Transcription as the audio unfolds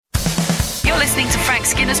listening to Frank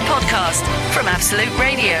Skinner's podcast from Absolute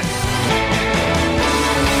Radio.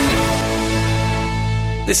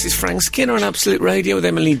 This is Frank Skinner on Absolute Radio with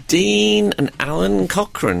Emily Dean and Alan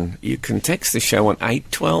Cochrane. You can text the show on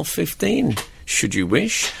 81215, should you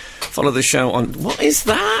wish. Follow the show on... What is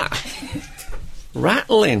that?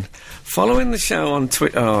 Rattling. Following the show on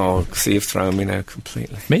Twitter... Oh, see, you've thrown me now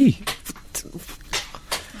completely. Me?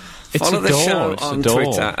 Follow the show on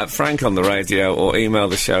Twitter at Frank on the Radio, or email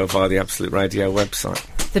the show via the Absolute Radio website.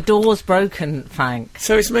 The door's broken, Frank.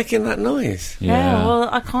 So it's making that noise? Yeah, well,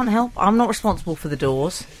 I can't help. I'm not responsible for the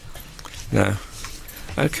doors. No.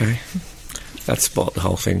 OK. That spoiled the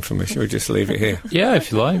whole thing for me. Shall we just leave it here? Yeah, if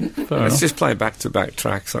you like. Let's just play back-to-back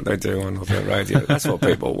tracks like they do on other radio. That's what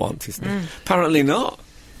people want, isn't it? Apparently not.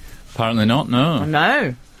 Apparently not, no. Oh,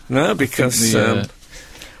 no. No, because...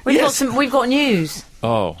 We've got news.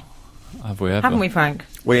 Oh, have we ever? Haven't we, Frank?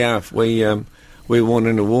 We have. We won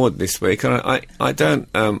an award this week, and I don't...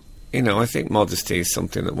 I think modesty is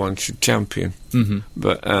something that one should champion. Mm-hmm.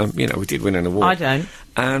 But, we did win an award. I don't.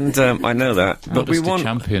 And I know that. But we won...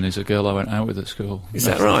 champion is a girl I went out with at school. Is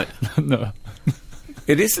that right? No.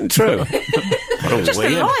 It isn't true. What a Just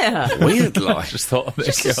weird, a liar. Weird lie. I just thought of it.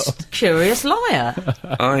 Just a curious liar.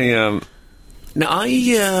 I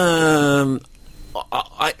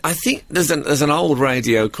think there's an old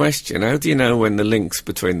radio question. How do you know when the links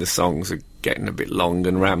between the songs are getting a bit long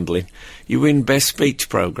and rambling? You win Best Speech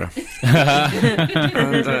Programme.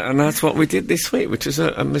 and that's what we did this week, which was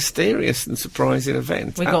a mysterious and surprising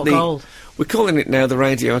event. We got gold. We're calling it now the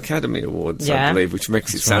Radio Academy Awards, I believe, which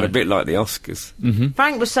makes it sound a bit like the Oscars. Mm-hmm.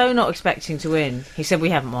 Frank was so not expecting to win. He said, we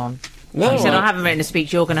haven't won. No, he said, I haven't written a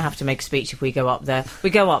speech. You're going to have to make a speech if we go up there. We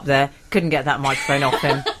go up there, couldn't get that microphone off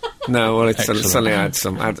him. No, well, suddenly I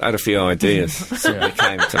had a few ideas. Suddenly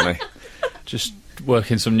came to me. Just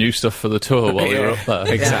working some new stuff for the tour while we were up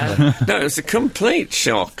there. Exactly. No, it was a complete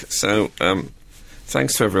shock. So,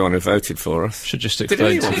 thanks to everyone who voted for us. Should just Did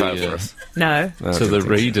explain anyone to vote for us? No. To the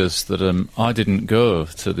readers that I didn't go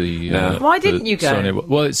to the... Why didn't you go? Sony.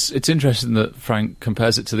 Well, it's interesting that Frank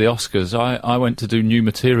compares it to the Oscars. I went to do new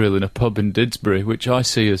material in a pub in Didsbury, which I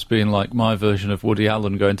see as being like my version of Woody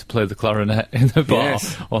Allen going to play the clarinet in the bar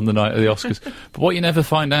on the night of the Oscars. But what you never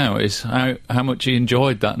find out is how much he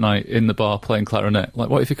enjoyed that night in the bar playing clarinet. Like,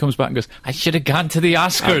 what if he comes back and goes, I should have gone to the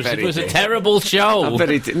Oscars, it was a terrible show. I bet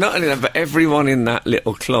he did. Not only that, but everyone in that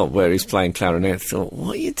little club where he's playing clarinet thought,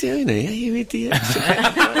 what are you doing here, you idiot?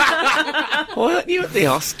 Why aren't you at the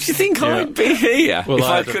Oscars? Do you think I'd be here if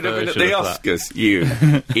I could have been at the Oscars? You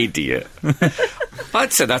idiot.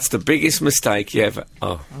 I'd say that's the biggest mistake you ever...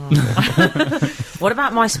 Oh. What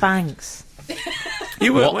about my Spanx?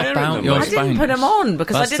 You weren't wearing them. I didn't put them on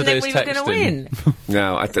because I didn't think we were going to win.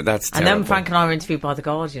 No, that's terrible. And then Frank and I were interviewed by The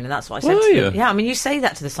Guardian, and that's what I said to you. Yeah, I mean, you say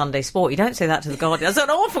that to the Sunday Sport, you don't say that to The Guardian. I said,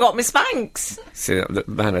 I forgot my Spanx. See, the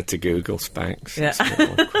man had to Google Spanx. Yeah.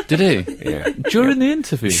 Did he? Yeah. During the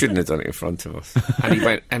interview? He shouldn't have done it in front of us. And he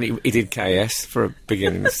went, and he did KS for a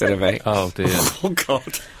beginning instead of X. Oh, dear. Oh,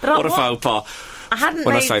 God. What a faux pas.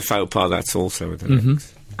 I say faux pas, that's also with an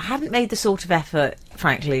X. I hadn't made the sort of effort,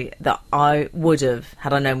 frankly, that I would have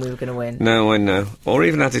had I known we were going to win. No, I know. Or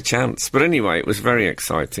even had a chance. But anyway, it was very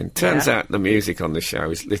exciting. Turns out the music on the show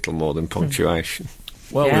is little more than punctuation.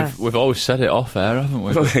 Well, we've always said it off air, haven't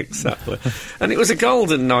we? Well, exactly. And it was a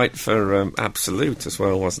golden night for Absolute as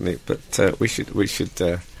well, wasn't it? But we should.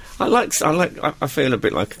 I feel a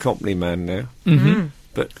bit like a company man now. Mm-hmm.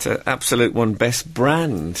 But Absolute won Best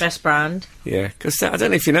Brand. Best Brand. Yeah, because I don't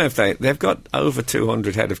know if you know if they've got over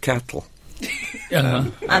 200 head of cattle.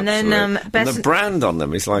 And then and the brand on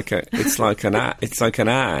them is like an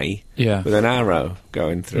eye with an arrow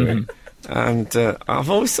going through it. And I've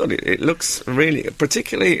always thought it looks really,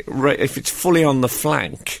 particularly if it's fully on the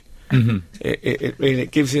flank. Mm-hmm. It really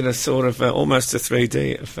gives it a sort of almost a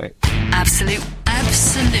 3D effect. Absolute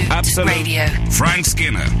Radio. Frank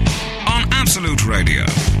Skinner on Absolute Radio.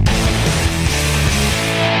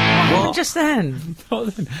 What? Just then?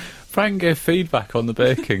 Frank gave feedback on the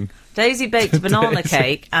baking. Daisy baked a banana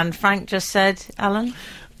cake, and Frank just said, Alan?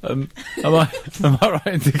 Am I right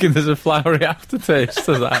in thinking there's a flowery aftertaste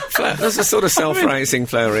to that? There's a sort of self-raising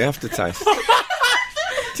flowery aftertaste.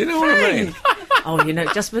 Do you know what I mean? Oh,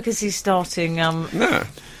 just because he's starting... No.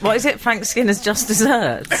 What is it? Frank Skinner's Just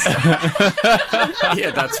Desserts?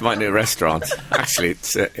 Yeah, that's my new restaurant. Actually,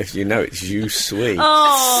 it's if you know, it's You Sweet.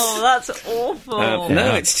 Oh, that's awful.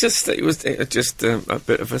 No, it was just a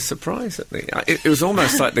bit of a surprise at me. It was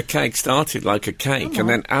almost like the cake started like a cake, and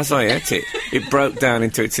then as I ate it, it broke down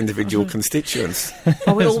into its individual constituents.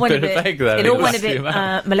 Oh, it all went a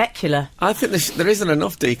bit molecular. I think there isn't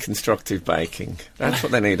enough deconstructive baking. That's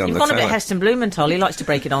what they need on the You've gone telly. a bit Heston Blumenthal. He likes to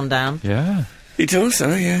break it on down. Yeah. He does,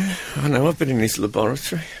 yeah. I know, I've been in his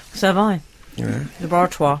laboratory. So have I. Yeah.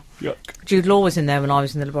 Laboratoire. Yuck. Jude Law was in there when I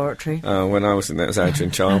was in the laboratory. When I was in there, it was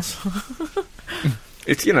Adrian Charles.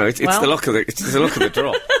 It's the luck of the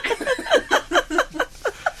draw.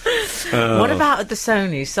 What about at the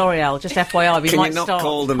Sony? Sorry, Al, just FYI, we might not start.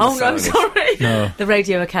 call them the no, Sonys? sorry. No. The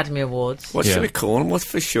Radio Academy Awards. What should we call them? What's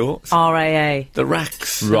for short? RAA. The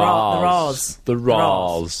RACs. The RAS. The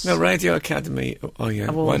RAS. No, Radio Academy. Oh, yeah.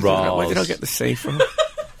 Awards. Where did I get the C from?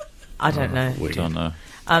 I don't know. We don't know.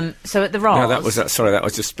 So at the RAS... No, that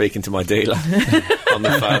was just speaking to my dealer on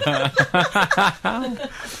the phone.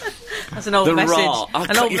 That's an old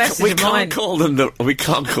message. We can't call them that. We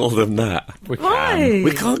can't call them that. Why?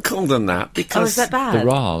 We can't call them that because... Oh, is that bad? The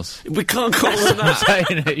RAS. We can't call them that. Stop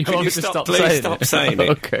saying it. You want me to stop saying it? Stop saying it.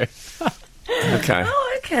 Okay. Okay.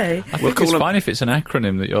 Oh, okay. I think it's fine if it's an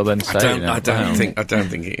acronym that you're then saying. I don't think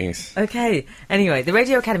it is. Okay. Anyway, the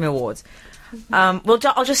Radio Academy Awards.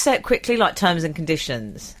 I'll just say it quickly, like terms and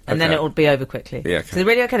conditions, and then it'll be over quickly. Yeah, okay. So the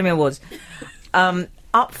Radio Academy Awards,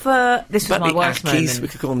 up for... This was my worst moment. We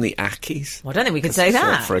could call them the Ackies. Well, I don't think we could say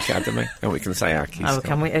that. For Academy. And we can say Ackies. Oh,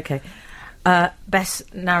 can we? Okay.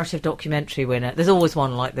 Best narrative documentary winner. There's always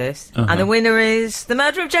one like this. And the winner is The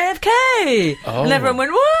Murder of JFK. Oh. And everyone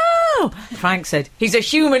went, whoa! Frank said, he's a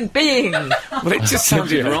human being. Well, it just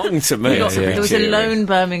sounded wrong to me. There was a lone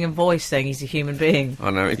Birmingham voice saying he's a human being. I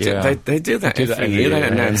know. They do that every year. They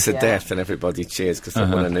announce a death and everybody cheers because they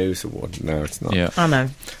won a news award. No, it's not. Yeah. I know.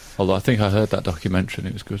 Although I think I heard that documentary and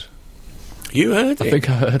it was good. You heard it? I think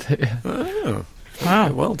I heard it, yeah. Oh.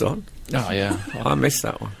 Wow. Well done. Oh, yeah. I missed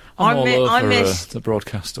that one. I missed the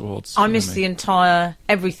broadcast awards. I missed the entire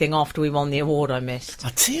everything after we won the award. I missed. I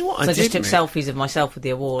tell you what, I just took selfies of myself with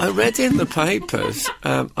the award. I read in the papers.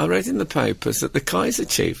 That the Kaiser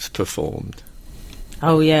Chiefs performed.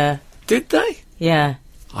 Oh yeah. Did they? Yeah.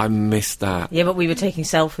 I missed that. Yeah, but we were taking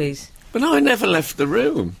selfies. But I never left the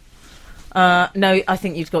room. No, I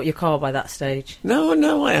think you'd got your car by that stage. No,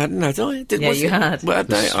 I hadn't. Had I? You had. Well,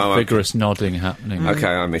 vigorous nodding happening. Okay,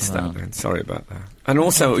 I missed that then. Sorry about that. And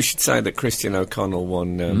also, we should say that Christian O'Connell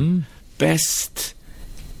won Best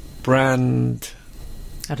Brand...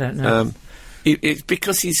 I don't know. It's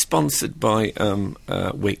because he's sponsored by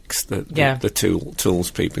Wix, the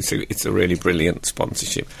tools people. So it's a really brilliant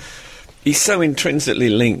sponsorship. He's so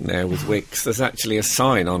intrinsically linked now with Wix. There's actually a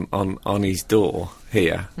sign on his door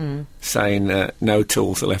here saying no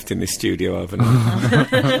tools are left in this studio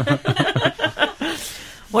overnight.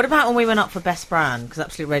 What about when we went up for Best Brand? Because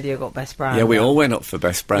Absolute Radio got Best Brand. Yeah, we all went up for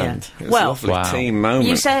Best Brand. Yeah. It was a lovely team moment.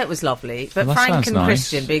 You say it was lovely, but Frank and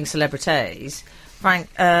Christian, being celebrities...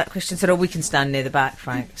 Christian said, we can stand near the back,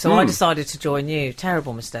 Frank. So I decided to join you.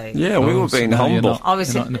 Terrible mistake. Yeah, we were being humble.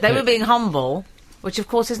 They were being humble, which, of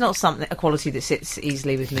course, is not a quality that sits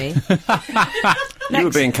easily with me. You were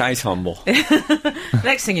being case humble.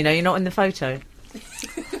 Next thing you know, you're not in the photo.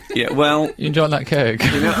 Yeah, well... You enjoying that cake?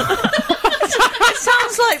 You know... It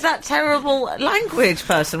sounds like that terrible language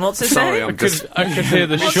person. What's his name? I could hear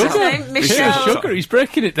the What's sugar. His name? Michelle. The sugar. He's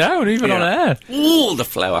breaking it down, even on air. All the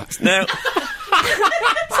flour. Now...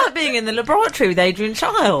 It's like being in the laboratory with Adrian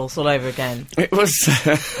Childs all over again. It was...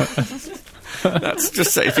 That's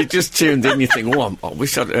just... If you just tuned in, you think, I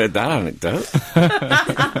wish I'd heard that anecdote.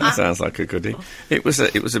 Sounds like a goodie. It was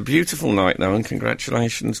a beautiful night, though, and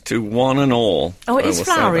congratulations to one and all. Oh, it is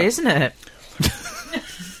flowery, isn't it?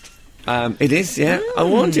 It is, yeah. I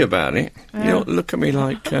warned you about it. Yeah. You don't look at me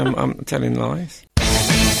like I'm telling lies.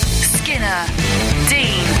 Skinner,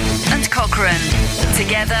 Dean and Cochrane.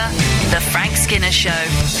 Together, The Frank Skinner Show.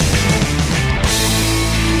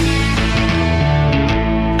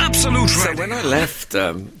 Absolute Radio. So when I left,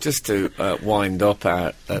 just to wind up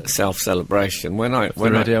our self-celebration, the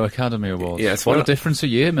Radio Academy Awards. Yes, what a difference a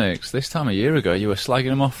year makes. This time a year ago, you were slagging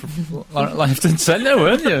them off left and centre,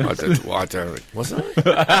 weren't you? I don't, was I?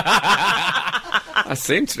 I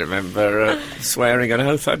seem to remember swearing an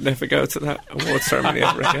oath I'd never go to that award ceremony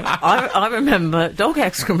ever again. I remember dog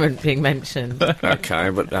excrement being mentioned. Okay,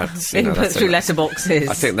 but that's... Being put through letterboxes.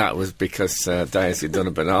 I think that was because Daisy had done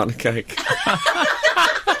a banana cake.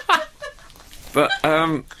 But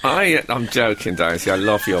I'm joking, Daisy. I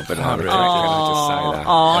love your banana cake. Can I just say that?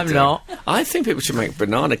 I'm not. I think people should make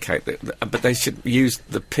banana cake, but they should use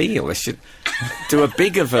the peel. They should do a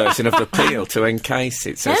bigger version of the peel to encase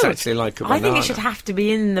it, so it's actually like a banana. I think it should have to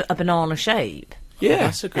be in a banana shape. Yeah,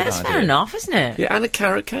 that's a good idea. That's fair enough, isn't it? Yeah, and a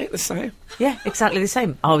carrot cake the same. Yeah, exactly the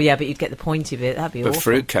same. Oh, yeah, but you'd get the pointy bit. That'd be awful. But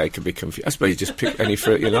fruit cake could be confusing. I suppose you just pick any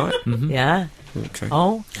fruit you like. Mm-hmm. Yeah. Okay.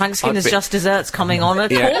 Oh, Frank Skinner's Just Desserts coming on a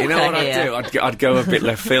corker you know what here. I'd do? I'd go a bit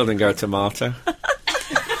left field and go tomato.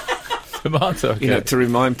 Tomato cake. You know, to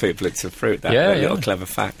remind people it's a fruit. That little clever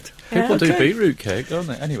fact. People do beetroot cake, don't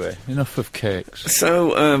they? Anyway, enough of cakes.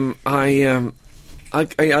 So, I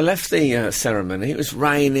left the ceremony. It was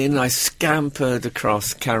raining. I scampered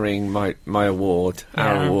across carrying my award,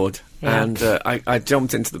 our award, and I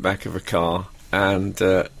jumped into the back of a car. And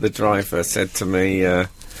the driver said to me, "Oh,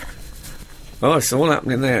 it's all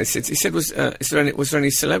happening there." He said, "Was there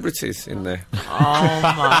any celebrities in there?" Oh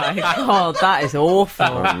my God, that is awful.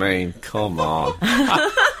 I mean, come on.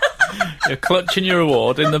 You're clutching your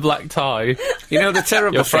award in the black tie. You know, the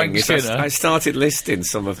terrible thing is Skinner. I started listing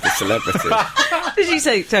some of the celebrities. Did you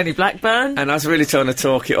say Tony Blackburn? And I was really trying to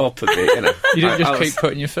talk it up a bit, you know. You didn't just keep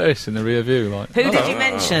putting your face in the rear view, like... Who did you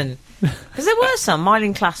mention? Because there were some.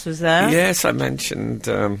 Myling Class was there. Yes, I mentioned...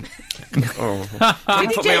 don't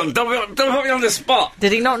put me on the spot.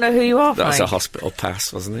 Did he not know who you are, That was Frank? a hospital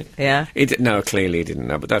pass, wasn't it? Yeah. No, clearly he didn't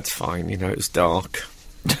know, but that's fine, you know, it was dark.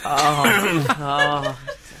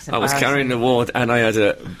 I was carrying the award and I had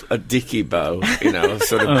a dicky bow, you know, a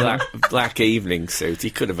sort of black evening suit. He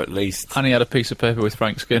could have at least... And he had a piece of paper with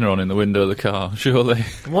Frank Skinner on in the window of the car, surely.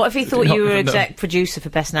 What if he thought you were exec producer for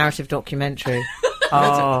Best Narrative Documentary?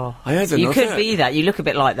 I had another... You could be that. You look a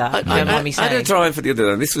bit like that. I had a driver the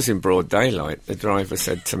other day, this was in broad daylight. The driver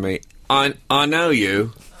said to me, I know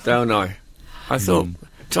you, don't I? I thought,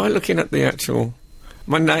 try looking at the actual...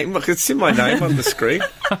 My name, I could see my name on the screen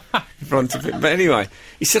in front of it. But anyway,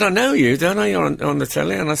 he said, I know you, don't I? You're on the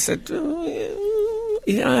telly. And I said,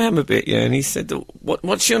 yeah, I am a bit, yeah. And he said,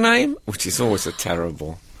 what's your name? Which is always a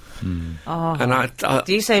terrible... Oh. And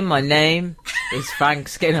do you say, my name is Frank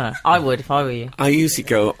Skinner? I would if I were you. I usually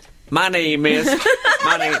go, my name is...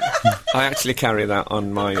 my name... I actually carry that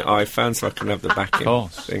on my iPhone so I can have the backing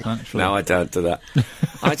thing. Actually. No, I don't do that.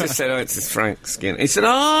 I just said, it's Frank Skinner. He said,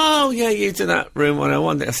 oh, yeah, you do that Room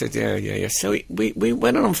 101. I said, yeah. So we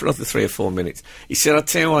went on for another 3 or 4 minutes. He said, I'll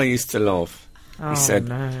tell you what I used to love. He said,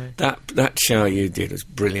 that show you did was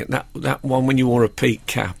brilliant. That one when you wore a peak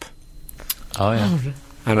cap. Oh, yeah.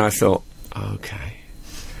 And I thought, okay.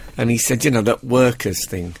 And he said, you know, that workers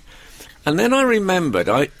thing. And then I remembered,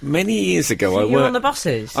 many years ago, you were on the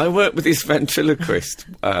buses? I worked with this ventriloquist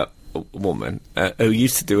woman who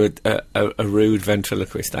used to do a rude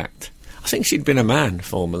ventriloquist act. I think she'd been a man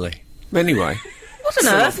formerly. Anyway. What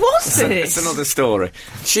on earth was this? It's another story.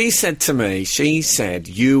 She said to me,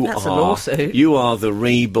 you are the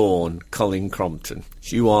reborn Colin Crompton.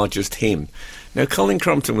 You are just him. Now, Colin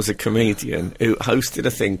Crompton was a comedian who hosted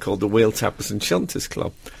a thing called the Wheel Tappers and Shunters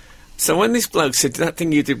Club. So when this bloke said, that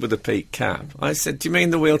thing you did with the peak cap, I said, do you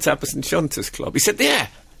mean the Wheel Tappers and Shunters Club? He said, yeah,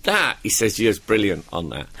 that. He says, you're brilliant on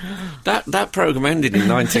that. That programme ended in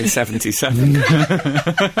 1977.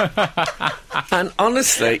 And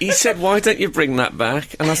honestly, he said, why don't you bring that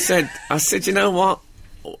back? And I said, you know what?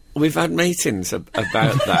 We've had meetings about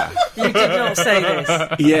that. You did not say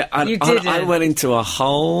this. Yeah, I went into a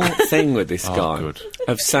whole thing with this guy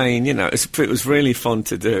of saying, you know, it was really fun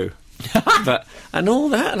to do. and all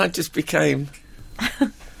that, and I just became...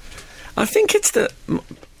 I think it's that...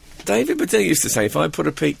 David Baddiel used to say, if I put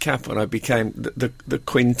a peak cap on, I became the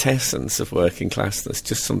quintessence of working classness.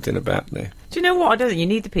 Just something about me. Do you know what? I don't think you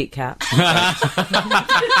need the peak cap.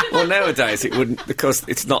 Well, nowadays it wouldn't, because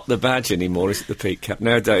it's not the badge anymore, is it, the peak cap?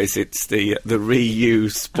 Nowadays it's the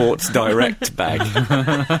reused Sports Direct bag.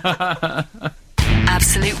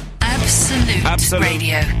 Absolute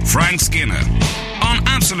Radio. Frank Skinner on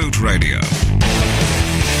Absolute Radio.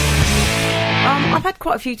 I've had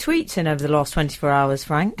quite a few tweets in over the last 24 hours,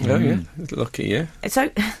 Frank. Oh, yeah. Lucky, yeah. So,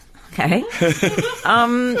 okay.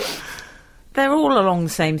 They're all along the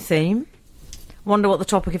same theme. Wonder what the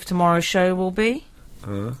topic of tomorrow's show will be.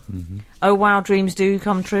 Oh, wow, dreams do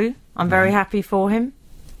come true. I'm very happy for him.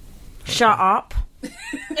 Shut up.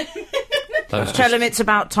 Tell him it's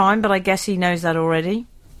about time, but I guess he knows that already.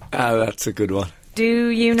 Oh, that's a good one. Do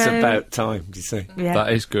you know... It's about time, do you say? Yeah.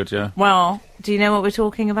 That is good, yeah. Well, do you know what we're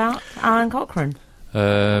talking about, Alan Cochrane?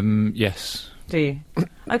 Yes. Do you?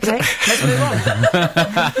 Okay, let's move on.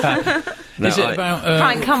 Is it about...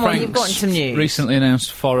 Frank, come on, you've gotten some news. Recently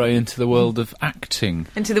announced foray into the world of acting.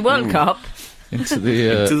 Into the World Cup? Into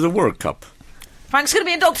the... into the World Cup. Frank's going to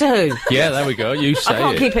be in Doctor Who. Yeah, there we go. You say it. I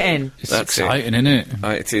can't keep it in. It's exciting, isn't it?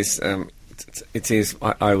 It is.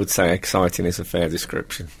 I would say exciting is a fair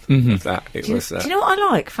description of that. Do you know what I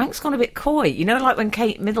like? Frank's gone a bit coy. You know, like when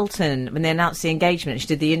Kate Middleton, when they announced the engagement, she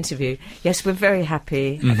did the interview. Yes, we're very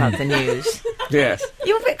happy about the news. Yes.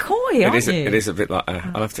 You're a bit coy, aren't you? It is a bit like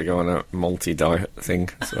I'll have to go on a multi-diet thing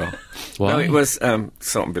as well. Why? No, it was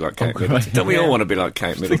sort of be like Kate Middleton. Don't we all want to be like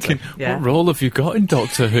Kate Middleton? What role have you got in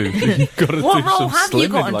Doctor Who? You've got to what do role some have you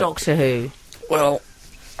got in like... Doctor Who? Well,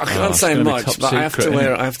 I can't say much, but I have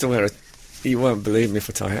to wear a... You won't believe me if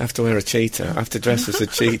I tell you. I have to wear a cheetah. I have to dress as a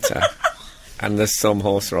cheetah. And there's some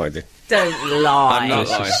horse riding. Don't lie. I'm not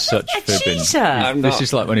lying. This is such fibbing. Cheetah? This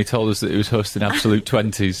is like when he told us that he was hosting Absolute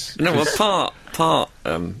 20s. No, well, a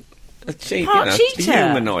cheetah. Part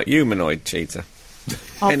cheetah? Humanoid cheetah.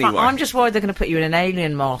 Anyway. I'm just worried they're going to put you in an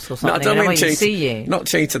alien mask or something. No, I don't mean cheetah. See you. Not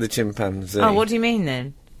Cheetah the chimpanzee. Oh, what do you mean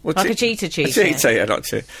then? Well, like a cheetah? A cheetah, yeah, not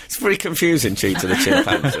cheetah. It's very confusing, Cheetah the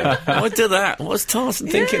chimpanzee. Why do that? What's Tarzan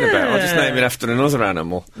thinking about? I'll just name it after another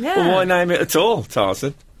animal. Yeah. Well, why name it at all,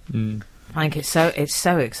 Tarzan? I think it's so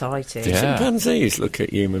exciting. Yeah. Chimpanzees look at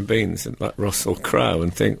human beings and like Russell Crowe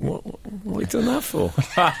and think, what are you done that for?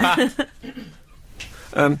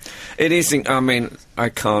 It isn't, I mean, I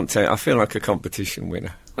can't tell you, I feel like a competition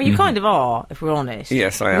winner. Well, you kind of are, if we're honest.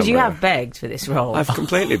 Yes, I am. Because you have begged for this role. I've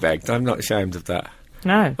completely begged. I'm not ashamed of that.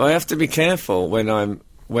 No. But I have to be careful when I'm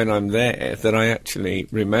there that I actually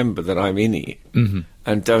remember that I'm in it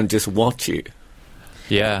and don't just watch it.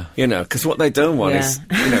 Yeah. You know, because what they don't want is,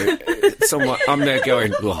 you know, someone, I'm there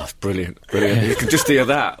going, oh, it's brilliant. You can just hear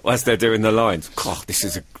that as they're doing the lines. God, this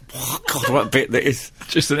is God, what a bit that is.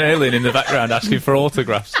 Just an alien in the background asking for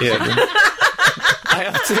autographs. Yeah. I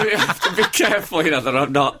have to be careful, you know, that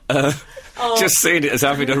I'm not just seeing it as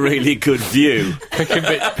having a really good view. Picking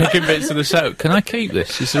bits of this out. Can I keep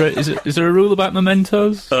this? Is there a rule about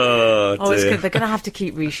mementos? Oh, dear. They're going to have to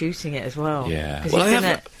keep reshooting it as well. Yeah. Well,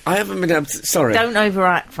 I haven't been able to... Sorry. Don't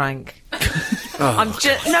overact, Frank. I've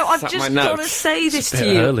just got to say this to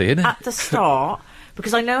you early, isn't it? at the start,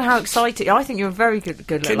 because I know how excited... I think you're a very good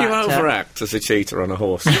little actor. Can you overact as a cheetah on a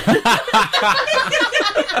horse?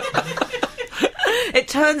 It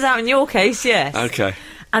turns out in your case, yes. Okay.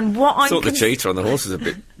 And what I thought the cheetah on the horse was a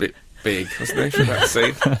bit big, wasn't it, for that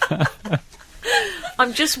scene?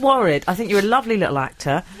 I'm just worried. I think you're a lovely little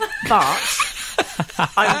actor, but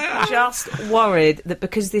I'm just worried that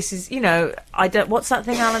because this is, you know, what's that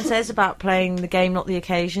thing Alan says about playing the game, not the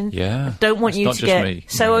occasion? Yeah. I don't want you to get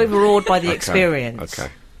so overawed by the experience. Okay.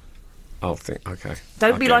 I'll think, okay.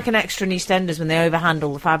 Don't be like an extra in EastEnders when they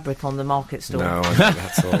overhandle the fabric on the market stall. No,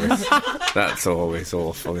 that's always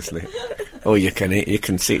awful, isn't it? Oh, you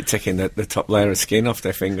can see it taking the top layer of skin off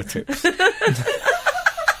their fingertips.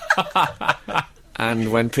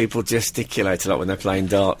 And when people gesticulate a lot when they're playing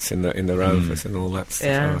darts in the Rovers and all that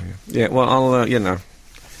stuff. Yeah. Yeah, well, I'll, you know,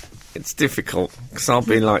 it's difficult because I'll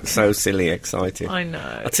be like so silly excited. I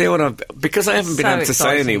know. I'll tell you what, because I haven't been able to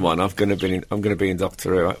say anyone, I'm going to be in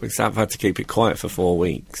Doctor Who. I've had to keep it quiet for 4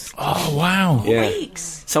 weeks. Oh wow! 4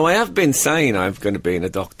 weeks. So I have been saying I'm going to be in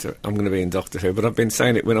Doctor Who, but I've been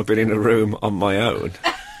saying it when I've been in a room on my own,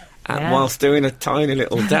 and whilst doing a tiny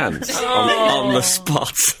little dance on the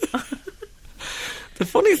spot. The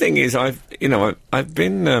funny thing is, I've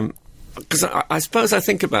been. Because I suppose I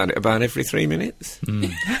think about it about every 3 minutes.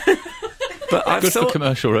 But I've good for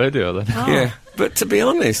commercial radio, then. Oh. Yeah, but to be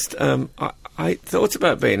honest, I thought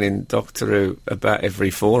about being in Doctor Who about every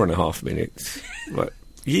 4.5 minutes, like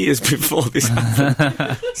years before this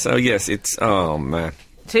happened. So yes, it's man.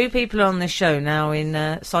 2 people on this show now in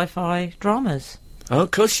sci-fi dramas. Oh,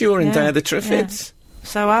 of course you were in Day of the Triffids. Yeah.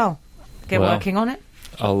 So I'll get working on it.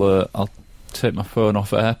 I'll take my phone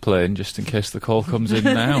off airplane just in case the call comes in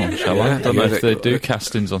now, shall I? I don't know if they do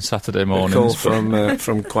castings on Saturday mornings. Call from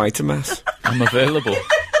Quatermass. I'm available.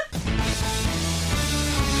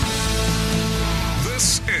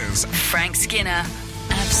 This is Frank Skinner,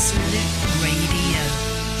 Absolute Radio.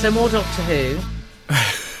 So more Doctor Who.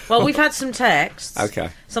 Well, we've had some texts. Okay.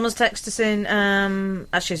 Someone's texted us in,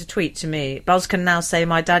 actually it's a tweet to me. Buzz can now say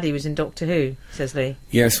my daddy was in Doctor Who, says Lee.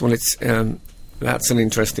 Yes, well it's, that's an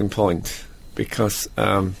interesting point. Because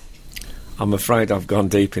I'm afraid I've gone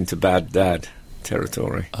deep into bad dad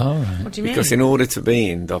territory. Oh, right. What do you mean? Because in order to be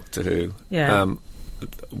in Doctor Who,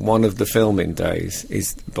 one of the filming days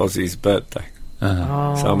is Buzzy's birthday.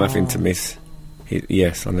 Uh-huh. So I'm having to miss...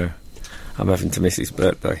 yes, I know. I'm having to miss his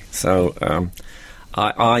birthday. So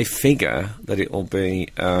I figure that it'll be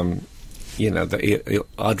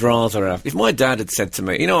I'd rather have... If my dad had said to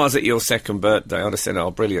me, I was at your second birthday, I'd have said,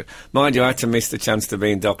 oh, brilliant. Mind you, I had to miss the chance to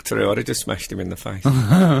be in Doctor Who, I'd have just smashed him in the face.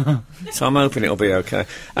 So I'm hoping it'll be okay.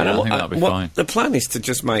 And I think that'll be fine. The plan is to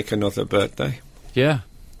just make another birthday. Yeah.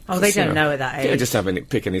 Oh, they don't know at that age. Yeah, just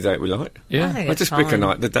pick any date we like. Yeah. I just pick a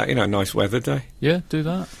night, the day, nice weather day. Yeah, do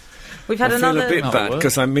that. We've had another... I feel a bit bad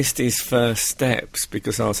because I missed his first steps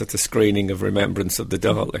because I was at a screening of Remembrance of the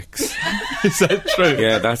Daleks. Is that true?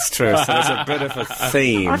 Yeah, that's true. So there's a bit of a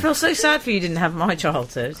theme. I feel so sad for you didn't have my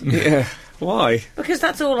childhood. Yeah. Why? Because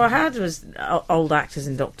that's all I had was old actors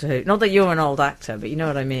in Doctor Who. Not that you're an old actor, but you know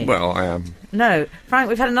what I mean. Well, I am. No. Frank,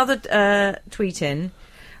 we've had another tweet in.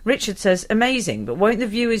 Richard says, amazing, but won't the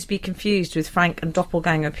viewers be confused with Frank and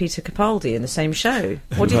doppelganger Peter Capaldi in the same show?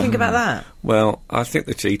 What do you think about that? Well, I think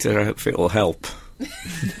the Cheetah outfit will help.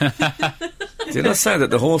 Did I say that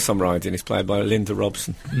the horse I'm riding is played by Linda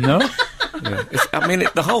Robson? No. Yeah.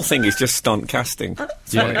 The whole thing is just stunt casting.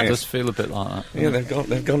 Yeah, it does feel a bit like that. Yeah,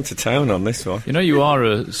 they've gone to town on this one. You are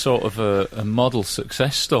a sort of a model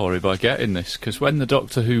success story by getting this, because when the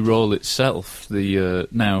Doctor Who role itself, the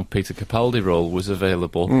now Peter Capaldi role, was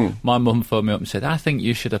available, my mum phoned me up and said, I think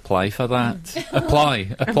you should apply for that. Apply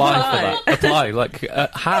for that. Apply. Like,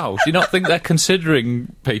 how? Do you not think they're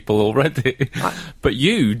considering people already? But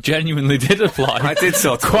you genuinely did apply. I did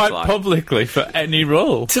sort of quite apply. Publicly for any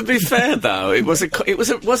role. To be fair, though, wasn't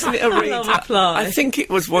it a reader? I think it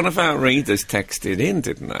was one of our readers texted in,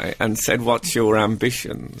 didn't they, and said, "What's your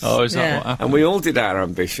ambitions?" Oh, is that what happened? And we all did our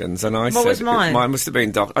ambitions, and I said, "What was mine?" Mine must have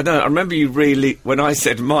been Doc. I don't know. I remember you really when I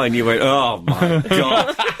said mine, you went, "Oh my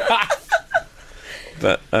god!"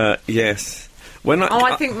 But yes,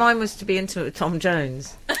 I think mine was to be intimate with Tom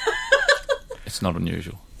Jones. It's not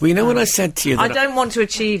unusual. Well, when I said to you that I don't want to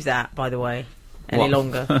achieve that, by the way, any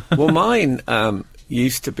longer. Well, mine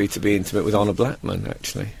used to be intimate with Honor Blackman,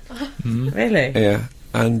 actually. Really? Yeah,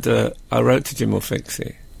 and I wrote to Jim will fix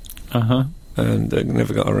it. And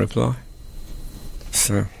never got a reply.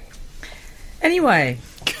 So. Anyway.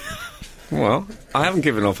 Well, I haven't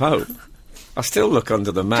given up hope. I still look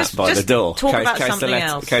under the mat by the door. Talk about something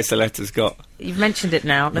else. In case the letter's got... You've mentioned it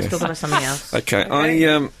now. Let's talk about something else.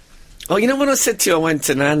 Okay, when I said to you I went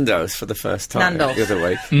to Nando's for the first time the other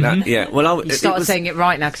week? Yeah, well, you started saying it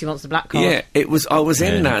right now because he wants the black card. Yeah, it was. I was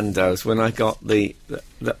in Nando's when I got the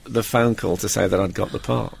phone call to say that I'd got the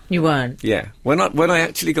part. You weren't? Yeah, when I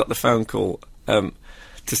actually got the phone call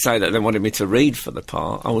to say that they wanted me to read for the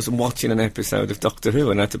part, I was watching an episode of Doctor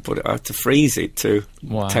Who and I had to freeze it to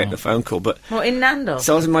take the phone call. But in Nando's?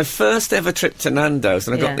 So I was in my first ever trip to Nando's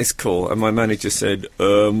and I got this call and my manager said,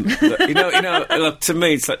 look, to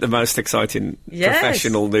me it's like the most exciting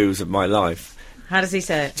professional news of my life. How does he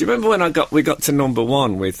say it? Do you remember when we got to number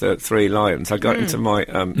one with Three Lions? I got into my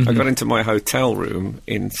I got into my hotel room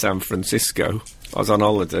in San Francisco. I was on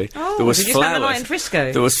holiday. Oh, there was did you flowers. spend the night in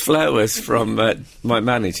Frisco? There was flowers from my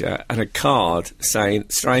manager and a card saying,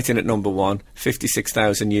 straight in at number one,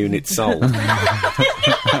 56,000 units sold.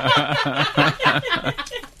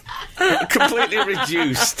 Completely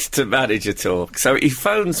reduced to manager talk. So he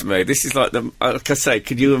phones me. This is like like I say,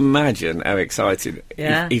 could you imagine how excited?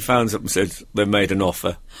 Yeah. He phones up and says, they've made an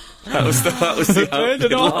offer. That was the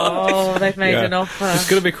Oh, they've made an offer. It's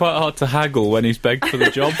going to be quite hard to haggle when he's begged for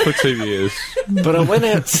the job for 2 years. But I went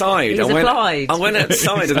outside. I went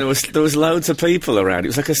outside and there was loads of people around. It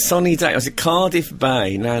was like a sunny day. I was at Cardiff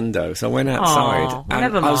Bay, Nando's. I went outside. And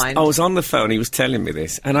never mind. I was on the phone. He was telling me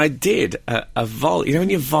this, and I did a volley. You know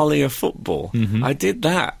when you volley a football? I did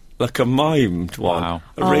that. Like a mimed one. Wow.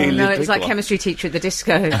 Really no, it was like one. chemistry teacher at the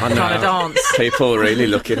disco trying to dance. People were really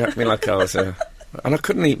looking at me like I was and I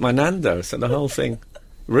couldn't eat my Nando's, so the whole thing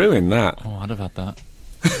ruined that. Oh, I'd have had that.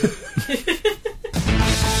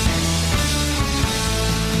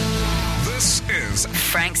 This is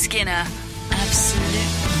Frank Skinner,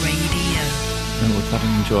 Absolute Radio. Well, we've had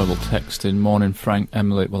an enjoyable text in. Morning, Frank,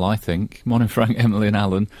 Emily. Well, I think. Morning, Frank, Emily and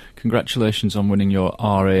Alan. Congratulations on winning your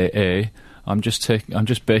RAA. I'm just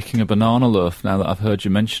baking a banana loaf now that I've heard you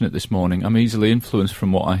mention it this morning. I'm easily influenced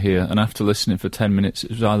from what I hear, and after listening for 10 minutes, it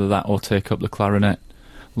was either that or take up the clarinet.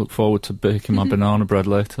 Look forward to baking my banana bread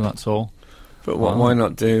later, that's all. But why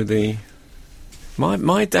not do the...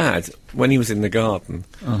 My dad, when he was in the garden,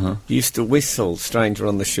 used to whistle Stranger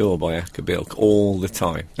on the Shore by Acapulco all the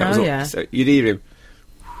time. That was all. So you'd hear him...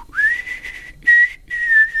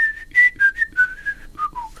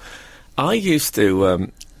 I used to...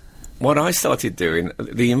 what I started doing,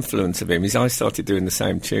 the influence of him, is I started doing the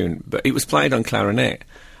same tune, but it was played on clarinet,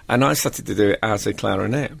 and I started to do it as a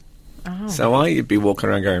clarinet. Oh. So I'd be walking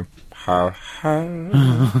around going, ha,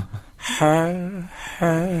 ha, ha,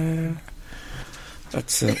 ha,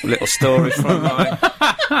 That's a little story from my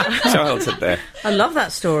childhood there. I love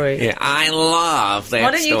that story. Yeah, I love that.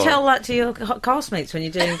 Why don't you tell that to your castmates when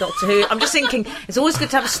you're doing Doctor Who? I'm just thinking, it's always good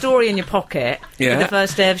to have a story in your pocket for the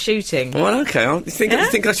first day of shooting. Well, okay. You think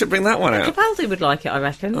I should bring that one out? Capaldi would like it, I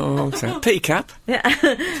reckon. Oh, okay. PCAP. Yeah.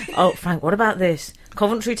 Oh, Frank, what about this?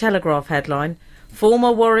 Coventry Telegraph headline: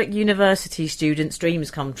 former Warwick University students' dreams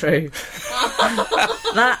come true.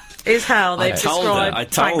 That is how they've described I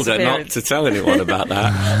told her not to tell anyone about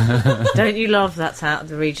that. Don't you love that's out of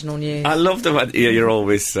the regional news? I love the fact you're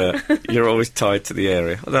always tied to the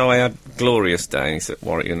area. Although I had glorious days at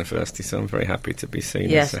Warwick University, so I'm very happy to be seen.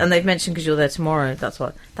 Yes, and they've mentioned because you're there tomorrow. That's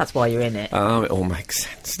why you're in it. Oh, it all makes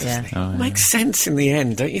sense, doesn't it? Oh, yeah. Makes sense in the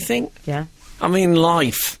end, don't you think? Yeah. I mean,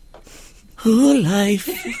 life. Oh, life.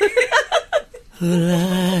 Oh,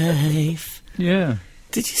 life. Yeah.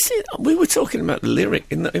 Did you see? We were talking about the lyric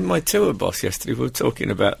in my tour bus yesterday. We were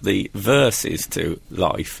talking about the verses to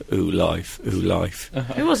 "Life, Ooh Life, Ooh Life."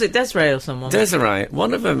 Who was it? Desiree or someone? Desiree.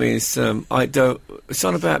 One of them is I don't. It's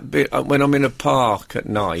on about when I'm in a park at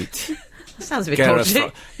night. That sounds a bit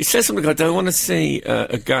dodgy. He says something. I don't want to see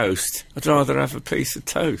a ghost. I'd rather have a piece of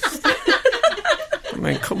toast. I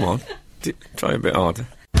mean, come on, try a bit harder.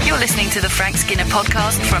 You're listening to the Frank Skinner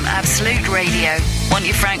podcast from Absolute Radio. Want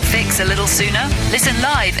your Frank fix a little sooner? Listen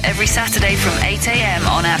live every Saturday from 8 a.m.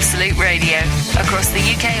 on Absolute Radio. Across the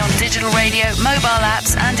UK on digital radio, mobile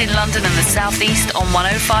apps, and in London and the South East on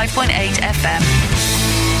 105.8 FM.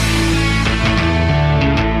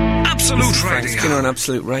 Absolute Frank Radio. Skinner on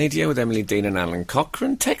Absolute Radio with Emily Dean and Alan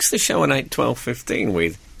Cochrane. Text the show on 81215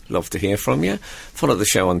 with love to hear from you. Follow the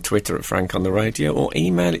show on Twitter at Frank on the Radio, or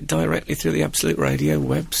email it directly through the Absolute Radio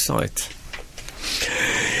website.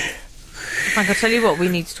 Frank, I'll tell you what we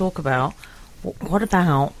need to talk about. What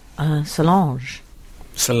about Solange?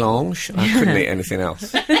 Solange? I couldn't eat anything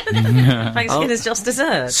else. Frank Skinner's just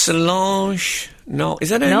dessert. Solange. No, is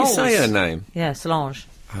that how you say her name? Yeah, Solange.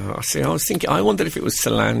 I see. I was thinking. I wondered if it was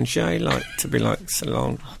Solange, like to be like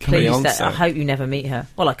Solange. Please, Beyonce. I hope you never meet her.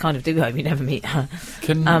 Well, I kind of do hope you never meet her.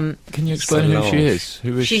 Can you explain who she is?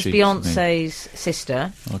 Who is she? She's Beyonce's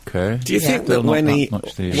sister. Okay. Do you think that when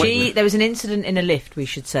there was an incident in a lift, we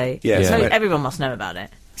should say. Yeah. So everyone must know about it.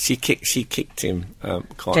 She kicked him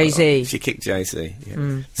quite Jay-Z. a lot. She kicked Jay-Z.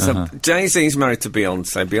 Yeah. So Jay-Z's married to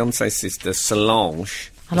Beyonce. Beyonce's sister Solange.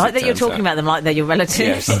 I like that you're talking about them like they're your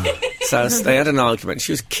relatives. Yes. So they had an argument.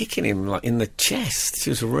 She was kicking him like in the chest. She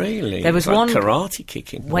was really. There was like one karate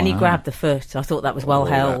kicking. When he grabbed the foot. I thought that was well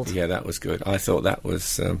held. That was good. I thought that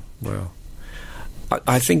was well.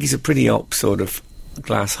 I think he's a pretty sort of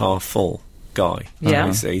glass half full guy.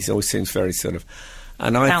 Yeah. He always seems very sort of.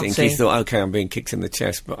 And I think he thought, okay, I'm being kicked in the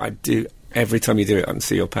chest, but I do every time you do it, I can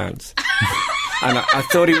see your pants. And I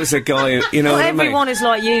thought he was a guy who, you know what I mean? Everyone is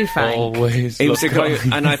like you, Frank. Always. He was a guy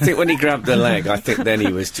who, and I think when he grabbed the leg, I think then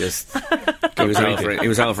he was just... he was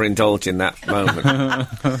overindulging that moment.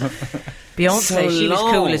 Beyonce, she was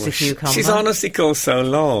cool as a cucumber. She's honestly called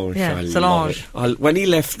Solange. Yeah, Solange. When he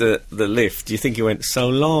left the lift, do you think he went,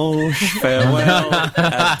 Solange, farewell,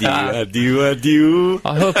 adieu, adieu, adieu?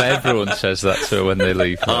 I hope everyone says that to her when they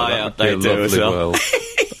leave. Oh, they do as well. World.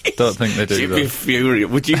 Don't think they do. She'd be furious.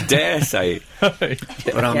 Would you dare say it?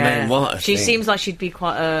 But I mean, what? She seems like she'd be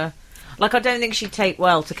quite a. Like, I don't think she'd take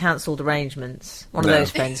well to cancelled arrangements. One of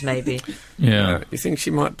those friends, maybe. Yeah. You think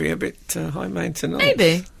she might be a bit high maintenance?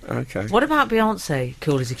 Maybe. Okay. What about Beyonce?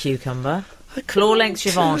 Cool as a cucumber. Claw-length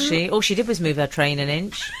Givenchy. All she did was move her train an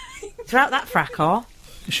inch. Throughout that fracas.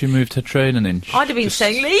 She moved her train an inch. I'd have been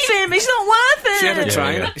saying, leave him, it's not worth it! She had a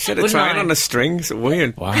train, She had a train on a string. It's a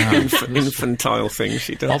weird, infantile thing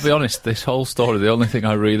she does. I'll be honest, this whole story, the only thing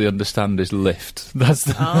I really understand is lift. That's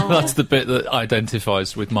the bit that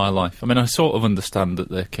identifies with my life. I mean, I sort of understand that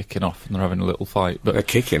they're kicking off and they're having a little fight, but... They're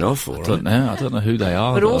kicking off, all right. I don't know who they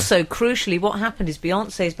are. But also, crucially, what happened is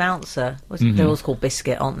Beyonce's bouncer... They're always called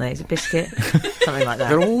Biscuit, aren't they? Is it Biscuit? Something like that.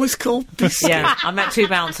 They're always called Biscuit? Yeah, I met two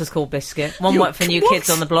bouncers called Biscuit. One worked for New Kids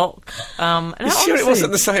on the Block. You sure it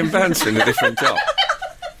wasn't the same bouncer in a different job?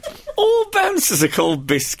 All bouncers are called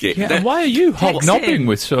Biscuit. Yeah, and why are you hobnobbing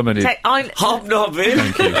with so many... Hobnobbing?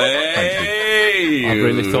 Thank you. Hey, I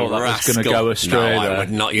really thought that was going to go astray. No, I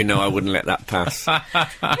would not. I wouldn't let that pass.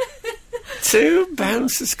 Two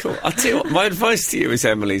bouncers called... I'll tell you what, my advice to you is,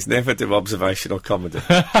 Emily, is never do observational comedy.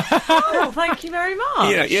 Oh, thank you very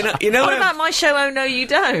much. You know what about my show, Oh No You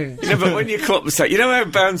Don't? But when you come up and say, you know how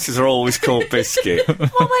bouncers are always called Biscuit? Well,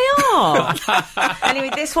 they are.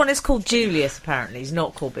 Anyway, this one is called Julius, apparently. He's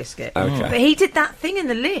not called Biscuit. Okay. But he did that thing in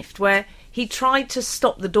the lift where he tried to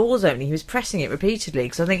stop the doors opening. He was pressing it repeatedly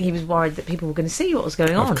because I think he was worried that people were going to see what was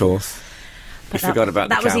going on. Of course. You forgot about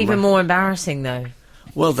the camera. That was even more embarrassing, though.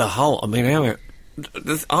 Well,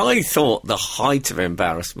 I thought the height of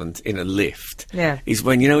embarrassment in a lift is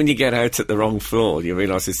when when you get out at the wrong floor, you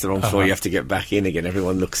realise it's the wrong floor, you have to get back in again.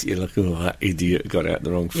 Everyone looks at you like, oh, that idiot got out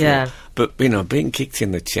the wrong floor. Yeah. But, being kicked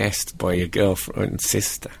in the chest by your girlfriend and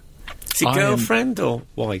sister. Is it girlfriend or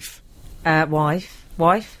wife?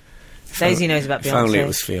 Wife. Daisy knows about Beyonce. If only it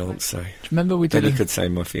was fiancé. Do you remember we did? Then you could say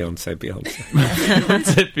my fiancé Beyonce.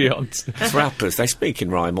 Said Beyonce. It's rappers. They speak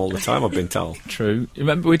in rhyme all the time, I've been told. True. You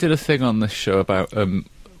remember we did a thing on this show about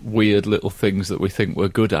weird little things that we think we're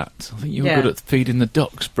good at. I think you were good at feeding the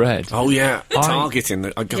ducks bread. Oh yeah,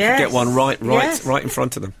 targeting. I get one right in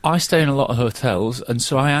front of them. I stay in a lot of hotels, and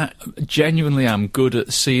so I genuinely am good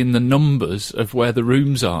at seeing the numbers of where the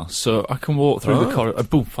rooms are. So I can walk through the corridor.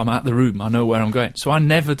 Boom! I'm at the room. I know where I'm going. So I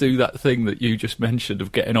never do that thing that you just mentioned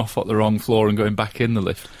of getting off at the wrong floor and going back in the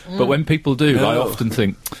lift. But when people do, I often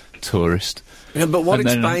think tourist. Yeah, but what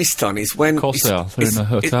it's based on is when... Of course they are. They're in a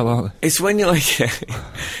hotel, aren't they? It's when you're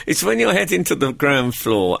it's when you're heading to the ground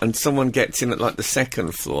floor and someone gets in at, the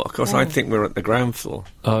second floor. Of course, I think we're at the ground floor.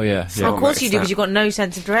 Oh, yeah. Of course you do, because you've got no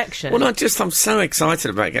sense of direction. Well, I'm so excited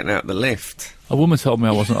about getting out of the lift. A woman told me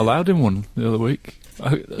I wasn't allowed in one the other week.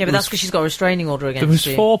 But that's because she's got a restraining order against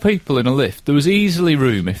you. There was 4 people in a lift. There was easily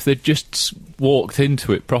room if they'd just walked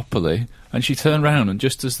into it properly, and she turned round, and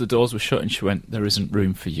just as the doors were shut, and she went, "There isn't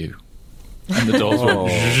room for you." And the doors went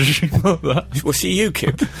like that. Was she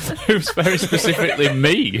UKIP? It was very specifically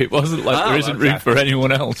me. It wasn't like there isn't room for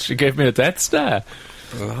anyone else. She gave me a death stare.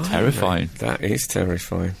 Blimey. Terrifying. That is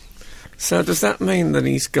terrifying. So does that mean that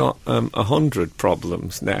he's got 100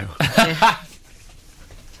 problems now?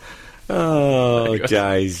 Oh,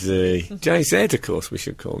 Jay-Z. Jay-Z, of course, we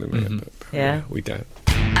should call him. But we don't.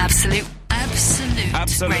 Absolute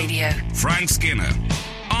Radio. Frank Skinner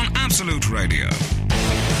on Absolute Radio.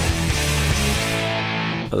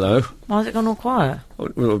 Hello? Why has it gone all quiet?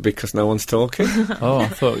 Well, because no one's talking. Oh, I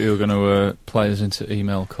thought you were going to play us into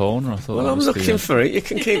email corner. I thought. Well, I'm looking for it. You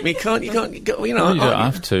can keep me, can't you? You don't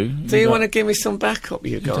have to. Do you want to give me some backup,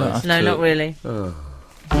 you guys? No, not really. Oh.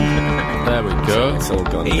 There we go. It's all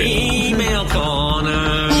gone. Email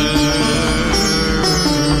corner.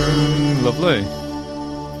 Lovely.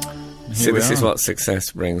 See, this is what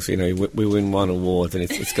success brings. We win one award, and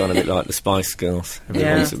it's gone a bit like the Spice Girls.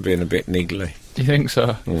 Everyone's been a bit niggly. Do you think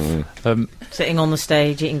so? Sitting on the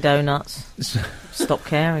stage eating donuts. Stop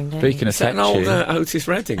caring. Speaking of tetchy, an old Otis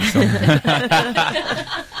Redding song.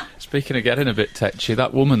 Speaking of getting a bit tetchy,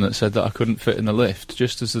 that woman that said that I couldn't fit in the lift,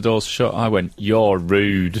 just as the doors shut, I went, "You're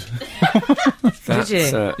rude." Did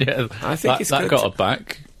you? Yeah, I think that got her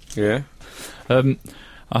back. Yeah.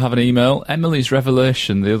 I have an email. Emily's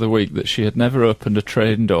revelation the other week that she had never opened a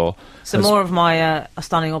train door. So more of my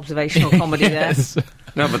stunning observational comedy there.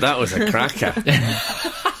 No, but that was a cracker.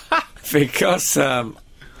 Because,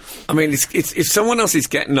 if someone else is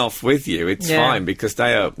getting off with you, it's fine because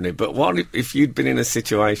they open it. But what if you'd been in a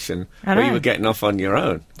situation where you were getting off on your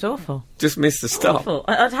own? It's awful. Just miss the stop. Awful.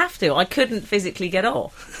 I'd have to. I couldn't physically get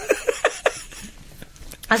off.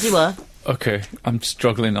 As you were. Okay, I'm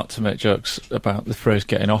struggling not to make jokes about the phrase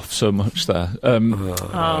getting off so much there. You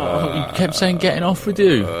kept saying getting off with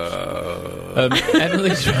you.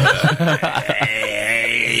 Emily's...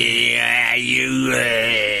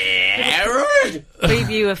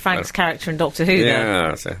 Preview of Frank's character in Doctor Who.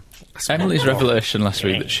 Yeah, Emily's revelation last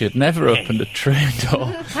week that she had never opened a train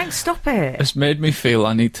door. Frank, stop it. Has made me feel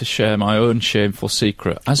I need to share my own shameful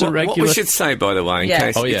secret. As a regular... What we should say, by the way, in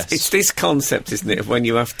case... Oh, yes. It's this concept, isn't it, of when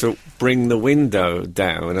you have to bring the window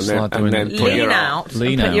down and then put your arm...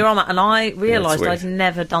 Lean out. Put your arm out. And I realised I'd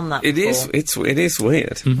never done that before. It is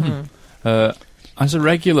weird. Mm-hmm. As a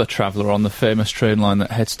regular traveller on the famous train line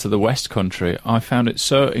that heads to the West Country, I found it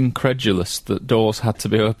so incredulous that doors had to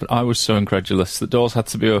be opened. I was so incredulous that doors had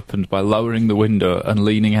to be opened by lowering the window and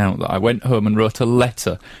leaning out that I went home and wrote a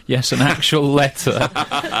letter, yes, an actual letter,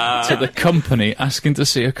 to the company asking to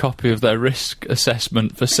see a copy of their risk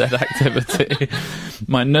assessment for said activity.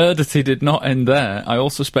 My nerdity did not end there. I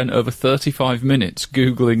also spent over 35 minutes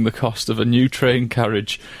Googling the cost of a new train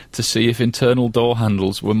carriage to see if internal door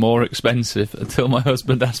handles were more expensive until my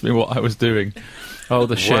husband asked me what I was doing. Oh,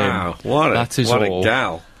 the shame. Wow, what a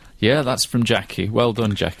gal. Yeah, that's from Jackie. Well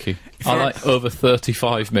done, Jackie. I like over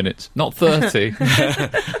 35 minutes. Not 30.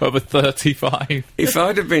 Over 35. If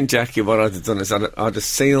I'd have been Jackie, what I'd have done is I'd have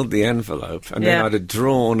sealed the envelope and then I'd have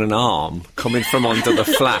drawn an arm coming from under the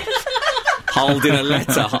flap, holding a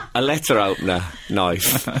letter opener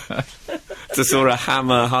knife to sort of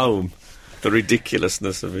hammer home the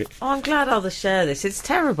ridiculousness of it. Oh, I'm glad others share this. It's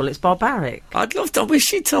terrible. It's barbaric. I wish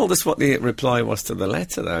she told us what the reply was to the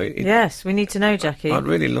letter, though. Yes, we need to know, Jackie. I'd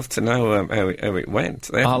really love to know how it went.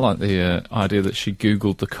 I like the idea that she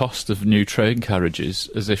Googled the cost of new train carriages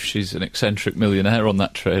as if she's an eccentric millionaire on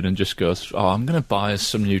that train and just goes, I'm going to buy us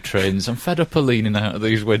some new trains. I'm fed up of leaning out of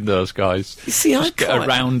these windows, guys. You see, just get a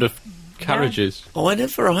round of carriages. Yeah.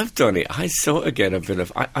 Whenever I've done it, I sort of get a bit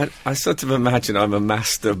of... I sort of imagine I'm a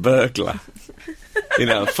master burglar. You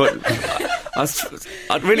know,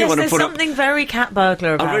 I'd really want to put something very cat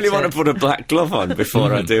burglar about it. I really want to put a black glove on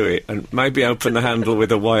before I do it, and maybe open the handle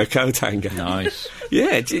with a wire coat hanger. Nice.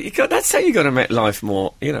 Yeah, that's how you got to make life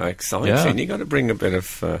more, exciting. Yeah. You got to bring a bit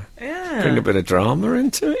of drama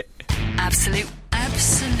into it. Absolute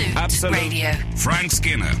Radio. Frank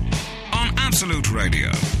Skinner on Absolute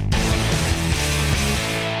Radio.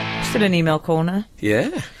 Still an email corner.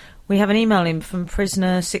 Yeah. We have an email in from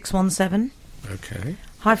Prisoner 617. Okay.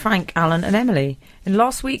 Hi Frank, Alan and Emily. In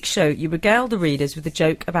last week's show, you regaled the readers with a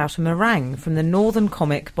joke about a meringue from the northern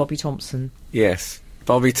comic Bobby Thompson. Yes.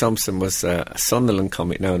 Bobby Thompson was a Sunderland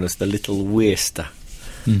comic known as the Little Waster.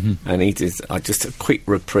 Mm-hmm. And he did just a quick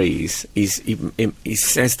reprise. He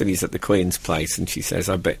says that he's at the Queen's Place, and she says,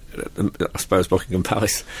 I suppose Buckingham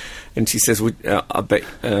Palace, and she says, I bet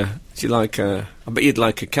you'd like a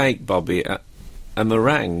cake, Bobby, a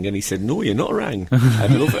meringue. And he said, no, you're not a meringue.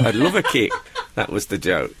 I'd love a cake. That was the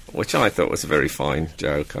joke, which I thought was a very fine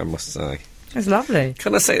joke, I must say. It's lovely.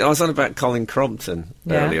 Can I say, I was on about Colin Crompton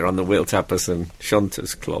earlier on the Wheel Tappers and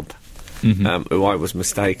Shunters Club. Mm-hmm. Who I was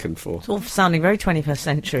mistaken for. It's all sounding very 21st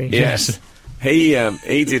century. Yes. He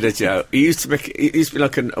did a joke. He used to be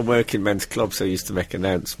like a working men's club, so he used to make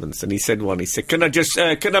announcements. And he said, can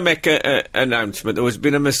I make an announcement? There has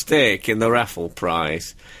been a mistake in the raffle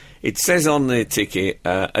prize. It says on the ticket,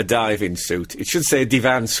 a diving suit. It should say a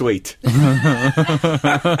divan suite.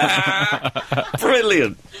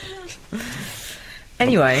 Brilliant.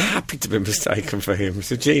 Anyway. I'm happy to be mistaken for him.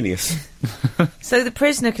 He's a genius. So the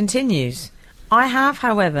prisoner continues. I have,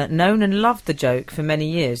 however, known and loved the joke for many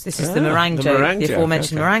years. This is the meringue joke, the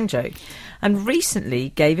aforementioned meringue joke. And recently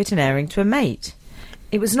gave it an airing to a mate.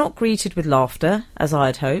 It was not greeted with laughter, as I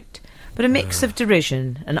had hoped, but a mix of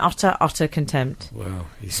derision and utter contempt. Wow.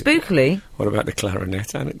 Spookily... What about the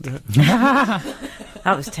clarinet anecdote?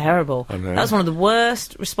 That was terrible. I know. That was one of the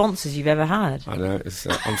worst responses you've ever had. I know.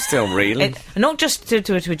 I'm still reeling. Not just to a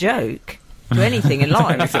joke, to anything in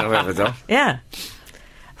life. Anything I've ever done. Yeah.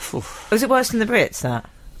 Was it worse than the Brits, that?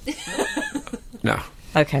 No.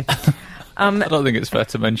 Okay. I don't think it's fair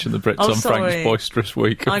to mention the Brits on Frank's boisterous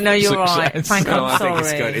week. I know you're right. Frank, I'm sorry. I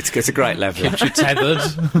think it's good. It's a great leverage. Keeps you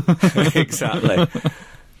tethered. Exactly.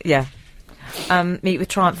 Yeah. Meet with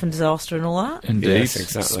triumph and disaster and all that. Indeed. Yes,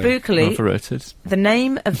 exactly. Spookily, overrated. The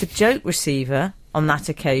name of the joke receiver on that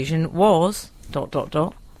occasion was...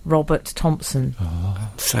 Robert Thompson. Oh.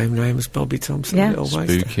 Same name as Bobby Thompson. Yeah.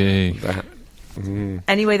 Spooky.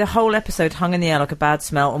 Anyway, the whole episode hung in the air like a bad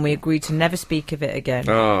smell, and we agreed to never speak of it again.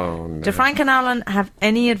 Oh, no. Do Frank and Alan have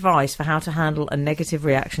any advice for how to handle a negative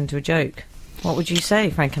reaction to a joke? What would you say,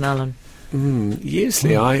 Frank and Alan?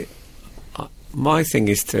 Usually my thing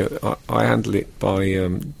is I handle it by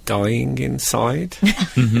dying inside.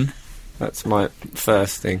 Mm-hmm. That's my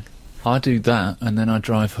first thing. I do that, and then I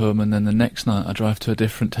drive home, and then the next night I drive to a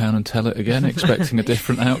different town and tell it again, expecting a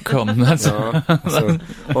different outcome.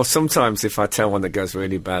 Or sometimes if I tell one that goes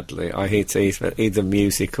really badly, I hit either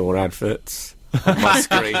music or adverts on my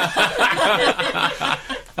screen.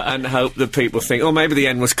 And hope that people think, maybe the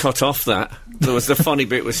end was cut off that. The funny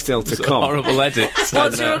bit was still to come. Horrible edit.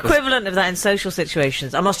 What's your equivalent of that in social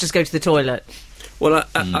situations? I must just go to the toilet. Well,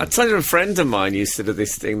 I tell you, a friend of mine used to do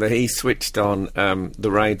this thing that he switched on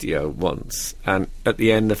the radio once, and at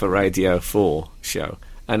the end of a Radio 4 show,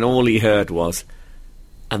 and all he heard was,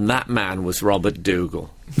 and that man was Robert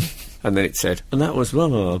Dougal. And then it said, and that was blah,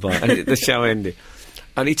 blah, blah, and the show ended.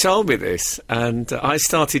 And he told me this, and I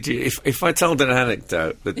started... If I told an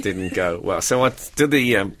anecdote that didn't go well, so I'd do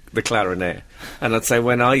the clarinet, and I'd say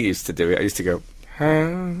when I used to do it, I used to go...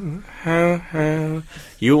 How.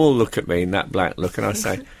 You all look at me in that blank look, and I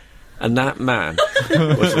say, and that man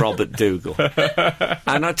was Robert Dougal.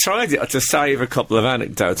 And I tried it to save a couple of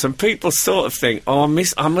anecdotes, and people sort of think, I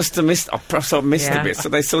must have missed a bit, so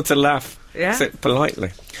they sort of laugh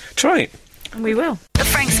politely. Try it. We will. The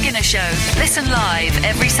Frank Skinner Show. Listen live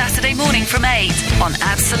every Saturday morning from 8 on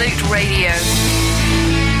Absolute Radio.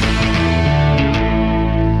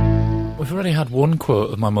 We've already had one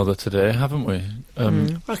quote of my mother today, haven't we?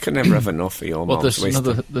 I can never have enough of your mum's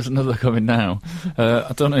wisdom. There's another coming now.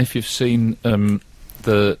 I don't know if you've seen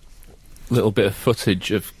the little bit of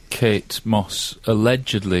footage of Kate Moss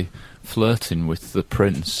allegedly flirting with the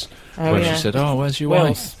prince when she said, "Oh, where's your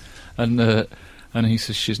wife?" And he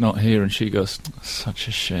says she's not here, and she goes, "Such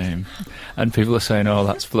a shame." And people are saying, "Oh,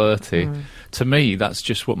 that's flirty." To me, that's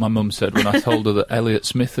just what my mum said when I told her that Elliot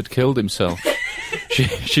Smith had killed himself.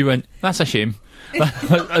 She went, "That's a shame."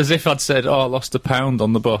 As if I'd said, "Oh, I lost £1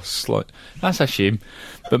 on the bus." Like, that's a shame.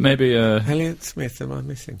 But maybe... Elliot Smith, am I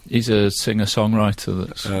missing? He's a singer-songwriter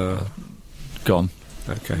that's gone.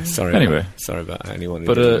 Okay, sorry. Anyway. Sorry about anyone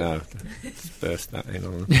who didn't know. Burst that in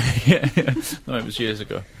on them. Yeah. No, it was years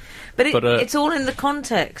ago. But it's all in the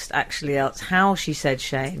context, actually, else how she said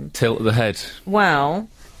shame. Tilt of the head. Well,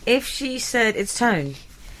 if she said... It's tone.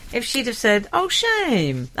 If she'd have said, "Oh,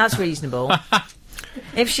 shame," that's reasonable.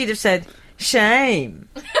 If she'd have said... "Shame."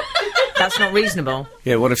 That's not reasonable.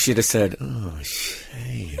 Yeah, what if she'd have said, "Oh,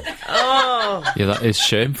 shame"? Oh. Yeah, that is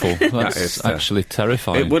shameful. That's actually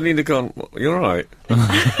terrifying. It wouldn't have gone, "You're right."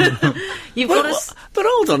 You've got to... But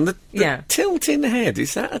hold on, the tilting head,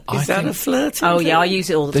 is that a flirting thing? Yeah, I use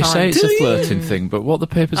it all the time. They say it's a flirting thing, but what the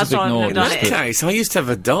papers have ignored is that... case, I used to have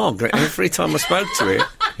a dog. Every time I spoke to it,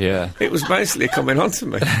 it was basically coming on to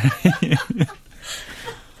me.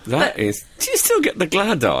 Do you still get the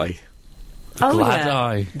glad eye? Glad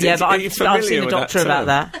eye. Yeah, but I've seen a doctor about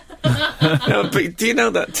that. No, but do you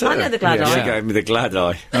know that term? I know the glad eye. She gave me the glad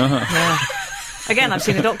eye. Yeah. Again, I've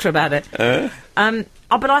seen a doctor about it.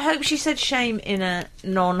 But I hope she said shame in a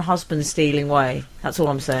non-husband stealing way. That's all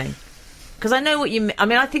I'm saying. Because I know what you mean. I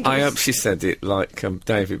mean, I think... I hope she said it like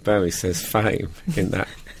David Bowie says fame in that.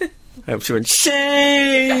 I hope she went,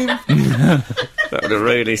 "Shame!" That would have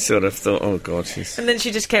really sort of thought, "Oh, God, she's..." And then she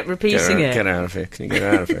just kept repeating it. Get out of here. Can you get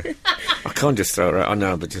out of here? I can't just throw her out. I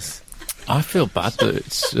know, but just... I feel bad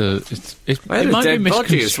that it I had might a be dead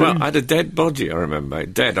body as well. misconstrued. I had a dead body, I remember.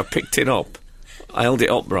 Dead. I picked it up. I held it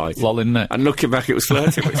upright. Lolling it. And looking back, it was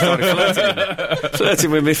flirting. It started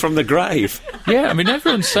flirting with me from the grave. Yeah, I mean,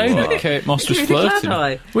 everyone's saying that Kate Moss was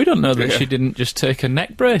flirting. We don't know that she didn't just take a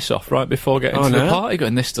neck brace off right before getting to the party,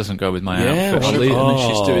 going, "This doesn't go with my outfit." And then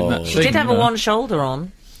she's doing that She thing, did have a one shoulder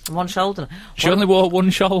on. One shoulder. She only wore one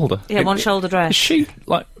shoulder. Yeah, one shoulder dress. Is she,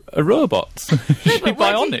 like, a robot? Is she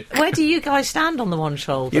bionic? Where do you guys stand on the one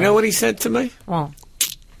shoulder? You know what he said to me? What?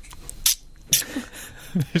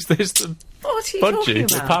 Is this the... What are you budgie,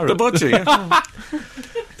 talking about? The budgie, yeah.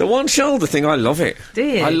 The one shoulder thing, I love it. Do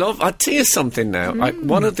you? I'll tell you something now.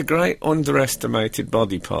 One of the great underestimated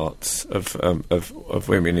body parts of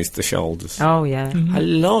women is the shoulders. Oh, yeah. I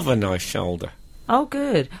love a nice shoulder. Oh,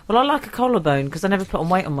 good. Well, I like a collarbone because I never put on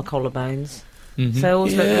weight on my collarbones. So they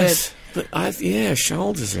always look good. But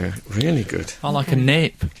shoulders are really good. I like a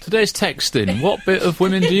nape. Today's texting. What bit of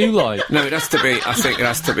women do you like? No, it has to be. I think it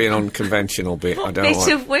has to be an unconventional bit. What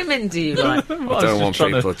bit of women do you like? I don't want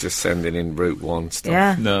people just sending in Route 1 stuff.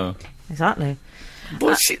 Yeah. No. Exactly.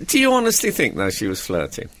 But do you honestly think, though, she was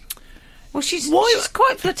flirting? Well, she's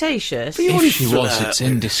quite flirtatious. If she was, it's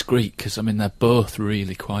indiscreat, because, I mean, they're both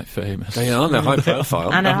really quite famous. They are, they're high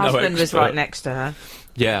profile. And her husband was right next to her.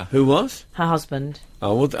 Yeah. Who was? Her husband.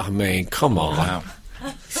 Oh, well, I mean, come on. Wow.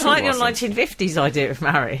 It's like your 1950s idea of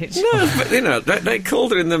marriage. No, but, you know, they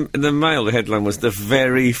called her in the Mail, the headline was "The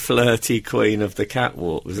Very Flirty Queen of the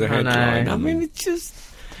Catwalk," was the headline. I mean, it's just...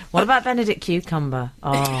 What about Benedict Cucumber?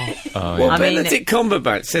 Well, Benedict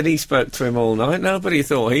Cumberbatch said he spoke to him all night. Nobody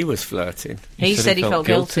thought he was flirting. He said he felt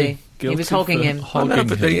guilty. He was hogging him.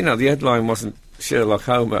 But the headline wasn't Sherlock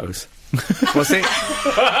Homos. Was it?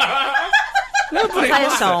 No, but play a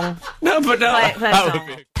song. No, but no. Play a song.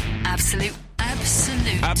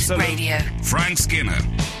 Absolute Radio. Frank Skinner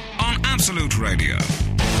on Absolute Radio.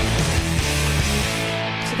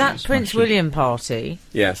 So that Prince William party.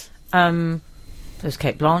 Yes. There was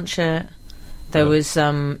Kate Blanchett. There was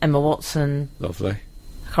Emma Watson. Lovely.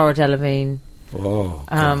 Cara Delevingne. Oh.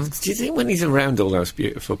 Do you think when he's around all those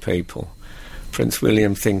beautiful people, Prince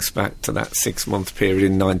William thinks back to that 6-month period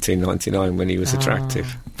in 1999 when he was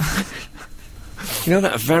attractive? You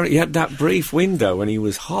know, he had that brief window when he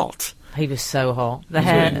was hot. He was so hot. The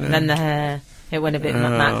hair, and then the hair. It went a bit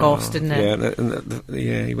Matt Goss, didn't it?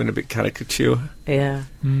 Yeah, he went a bit caricature. Yeah.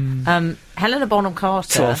 Helena Bonham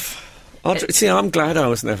Carter. Tough. See, I'm glad I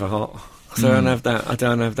was never hot. So I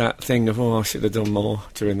don't have that thing of, I should have done more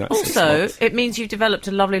during that 6 Also, months. it means you've developed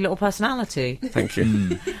a lovely little personality. Thank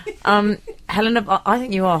you. I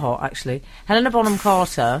think you are hot, actually. Helena Bonham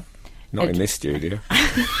Carter. Not in this studio. I'm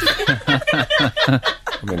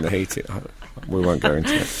in the heat. We won't go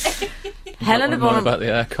into it. Helena Bonham... about the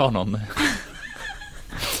aircon on there.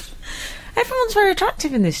 Everyone's very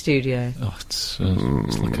attractive in this studio. Oh, it's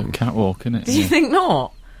like a catwalk, isn't it? Do you think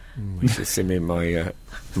not? You should see me in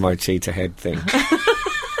my Cheetah head thing.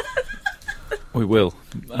 We will.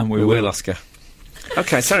 And we will, Oscar.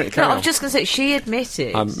 OK, sorry, carry on. I was just going to say, she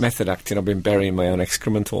admitted... I'm method acting. I've been burying my own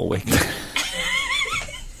excrement all week.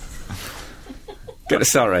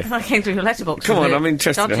 Sorry. I came through your letterbox. Come on, I'm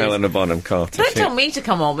interested in Helena Bonham Carter. Don't tell me to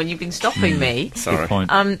come on when you've been stopping me. Sorry. Good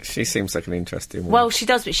point. She seems like an interesting woman. Well, she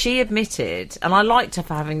does, but she admitted, and I liked her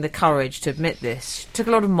for having the courage to admit this. She took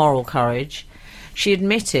a lot of moral courage. She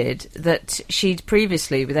admitted that she'd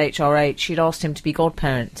previously, with HRH, she'd asked him to be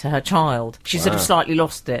godparent to her child. She sort of slightly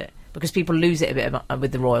lost it, because people lose it a bit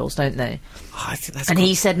with the royals, don't they? Oh, I think that's and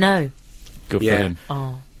he said no. Good for him.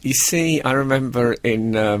 Oh. You see, I remember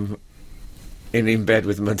in bed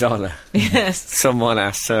with Madonna. Yes. Someone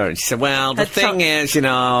asked her, and she said, well, the thing is,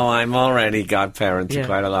 I'm already godparent to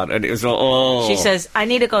quite a lot. And it was all, She says, I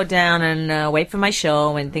need to go down and wait for my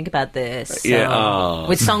show and think about this.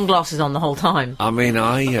 With sunglasses on the whole time. I mean,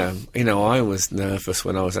 I was nervous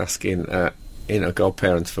when I was asking,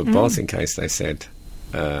 godparents for Boz in case they said...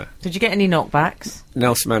 Did you get any knockbacks?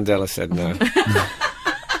 Nelson Mandela said no.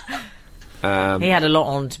 He had a lot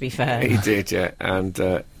on, to be fair. He did, yeah.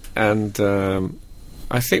 And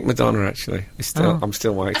I think Madonna, actually. I'm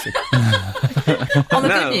still waiting. On the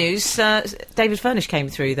good news, David Furnish came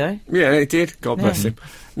through, though. Yeah, he did. God bless him.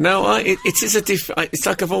 No, it is a it's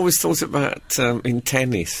like I've always thought about in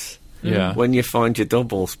tennis. Yeah. When you find your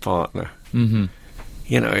doubles partner. Mm-hmm.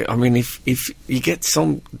 I mean, if you get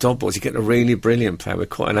some doubles, you get a really brilliant player with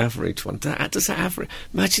quite an average one. Does that average...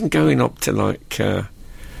 Imagine going up to, like... to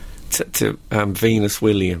Venus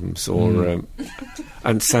Williams or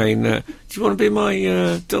and saying, do you want to be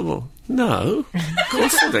my double? No, of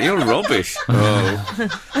course not. You're rubbish.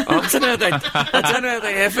 I don't know how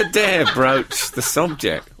they ever dare broach the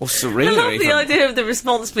subject. Or Serena. I love the idea of the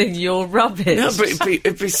response being "you're rubbish." No, but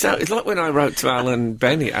it'd be so. It's like when I wrote to Alan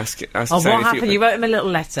Benny asking. What happened? You wrote him a little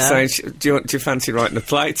letter saying, "Do you fancy writing a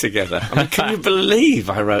play together?" I mean, can you believe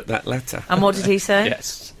I wrote that letter? And what did he say?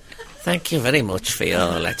 Yes. Thank you very much for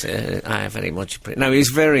your letter. I very much appreciate. No, he's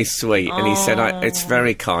very sweet, and he said, "It's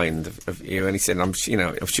very kind of you." And he said, "I'm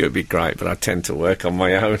sure it'd be great, but I tend to work on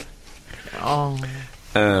my own."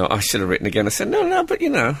 I should have written again. I said, "No, but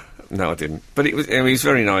no, I didn't." But he was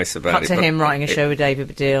very nice about it. Cut to him writing a show with David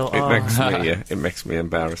Baddiel. It makes me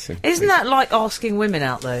embarrassing. Isn't that like asking women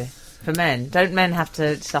out though? For men, don't men have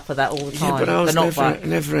to suffer that all the time? Yeah, but I was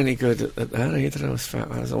never any good at that either. I was fat.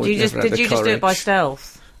 Did you just do it by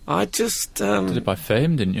stealth? I just... did it by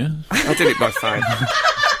fame, didn't you? I did it by fame.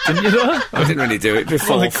 Didn't you, though? I didn't really do it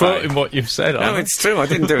before fame. Quoting what you've said. No, it's true. I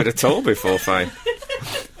didn't do it at all before fame.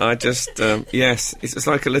 I just... yes, it's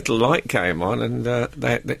like a little light came on and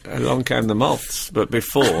along came the moths. But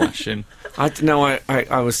before...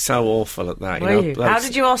 I was so awful at that. Were you? How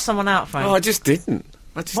did you ask someone out, Frank? Oh, I just didn't.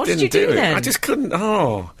 I just didn't do it. Then? I just couldn't...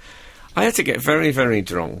 I had to get very, very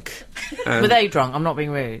drunk. Were they drunk? I'm not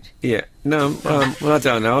being rude. Yeah. No, well, I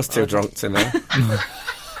don't know. I was too drunk to know.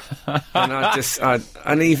 And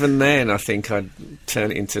and even then, I think I'd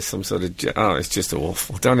turn it into some sort of... it's just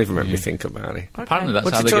awful. Don't even make me think about it. Okay. Apparently that's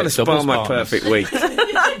how they trying get to spoil my perfect week.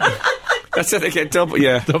 That's how they get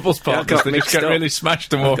doubles partners. They just get really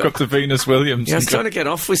smashed and walk up to Venus Williams. Yeah, I was trying to get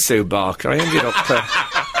off with Sue Barker.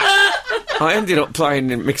 I ended up playing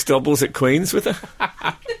in mixed doubles at Queen's with her.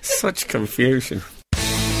 Such confusion.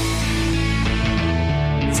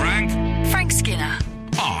 Frank Skinner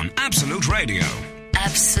on Absolute Radio.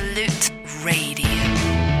 Absolute Radio.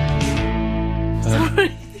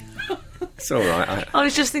 It's all right. I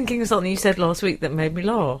was just thinking of something you said last week that made me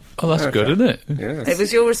laff. Oh, that's good, isn't it? Yes. It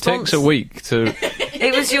was your response. Takes a week to...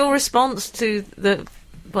 It was your response to the...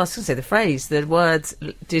 Well, I was going to say the phrase, the words,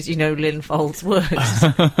 did you know Lynn Fold's words?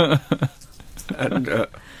 And,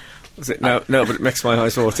 was it? No, but it makes my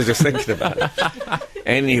eyes water just thinking about it.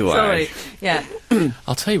 Anyway. Sorry, yeah.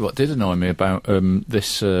 I'll tell you what did annoy me about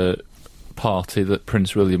this party that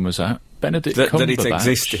Prince William was at. Benedict Cumberbatch. That it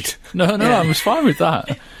existed. No, I was fine with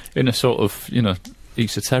that. In a sort of,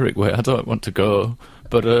 esoteric way. I don't want to go,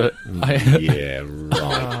 but yeah,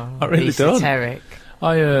 right. I really esoteric. don't.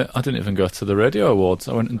 I didn't even go to the radio awards.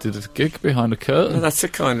 I went and did a gig behind a curtain. Well, that's the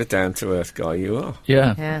kind of down-to-earth guy you are.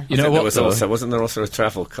 Yeah. You know what? Wasn't there also a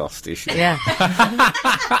travel cost issue? Yeah.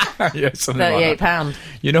 Yes, £38.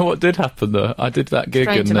 You know what did happen though? I did that gig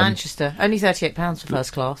to Manchester. Only £38 for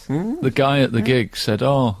first class. The guy at the gig said,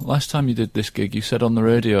 last time you did this gig, you said on the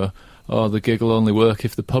radio, the gig will only work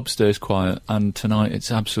if the pub stays quiet, and tonight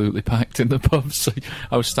it's absolutely packed in the pub. So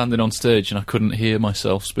I was standing on stage and I couldn't hear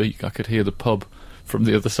myself speak. I could hear the pub from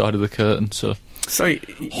the other side of the curtain, so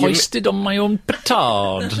hoisted on my own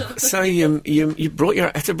petard. So you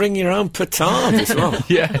had to bring your own petard as well.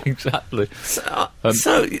 Yeah, exactly. So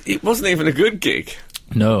it wasn't even a good gig.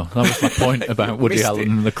 No, that was my point about Woody Allen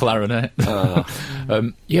and the clarinet.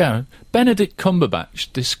 Benedict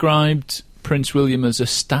Cumberbatch described Prince William as a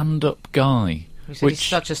stand-up guy. He's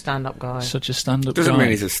such a stand-up guy. Such a stand-up Doesn't guy. mean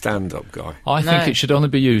he's a stand-up guy. I think it should only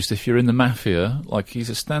be used if you're in the mafia, like he's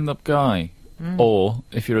a stand-up guy, or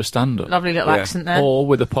if you're a stand-up. Lovely little accent there. Or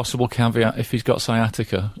with a possible caveat if he's got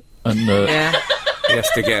sciatica. And he has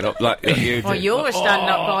to get up like you do. Well, you're a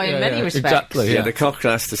stand-up guy in many respects. Exactly, Yeah, the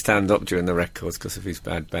Cockerel has to stand up during the records because of his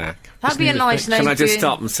bad back. That'd be a nice name. Can I just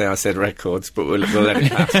stop and say I said records, but we'll let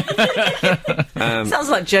it pass. Sounds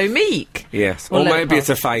like Joe Meek. Yes, We'll or let it maybe pass.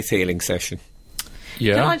 it's a faith healing session.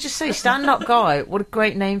 Yeah. Can I just say, stand-up guy, what a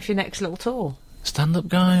great name for your next little tour. Stand-up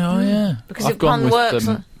guy, oh yeah. Because it pun works.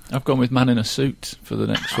 I've gone with Man in a Suit for the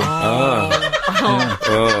next one.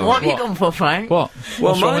 What have you gone for, Frank? What?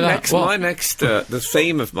 Well, What's wrong with that? my next, the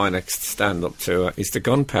theme of my next stand-up tour is the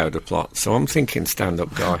Gunpowder Plot, so I'm thinking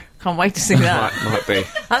stand-up guy. Can't wait to see that. might be.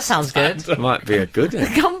 That sounds good. Might be a good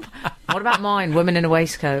one. What about mine? Women in a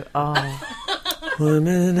Waistcoat. Oh.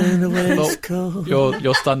 Women in a waistcoat.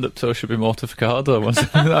 Your stand-up tour should be Mortificado.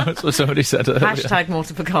 That's what somebody said earlier. Hashtag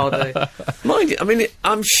Mortificado. Mind you, I mean,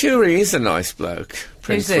 I'm sure he is a nice bloke.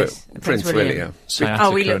 Who's this? Prince William. Sciatica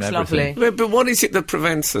Oh, he looks and lovely. everything. But what is it that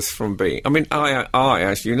prevents us from being... I mean, I,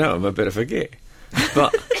 as you know, am a bit of a git.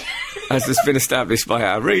 But, as has been established by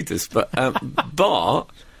our readers, but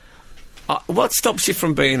what stops you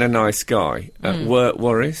from being a nice guy? Work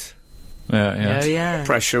worries, Yeah. Oh, yeah.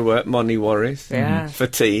 pressure work, money worries, Yeah.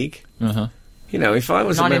 fatigue. Uh-huh. You know, if I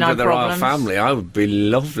was a member 99 of the royal problems. family, I would be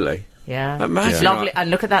lovely. Yeah. Imagine. Lovely. And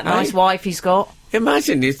look at that nice wife he's got.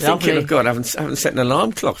 Imagine you're thinking, Lovely. of God, I haven't set an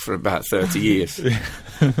alarm clock for about 30 years.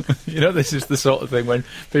 You know, this is the sort of thing when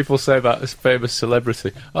people say about a famous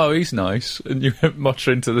celebrity, oh, he's nice, and you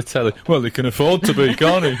mutter into the telly, well, he can afford to be,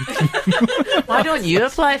 can't he? Why don't you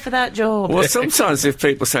apply for that job? Well, sometimes if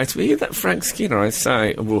people say to me, "You that Frank Skinner," I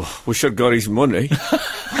say, "Well, we should have got his money."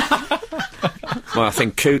 Well, I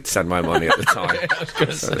think Coots had my money at the time,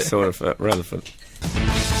 so it's sort of relevant.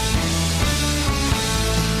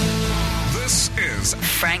 This is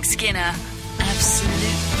Frank Skinner,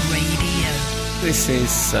 Absolute Radio. This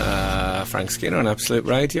is Frank Skinner on Absolute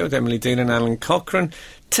Radio. with Emily Dean and Alan Cochrane.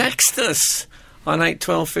 Text us on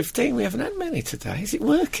 81215. We haven't had many today. Is it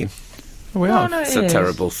working? We are. No, It's a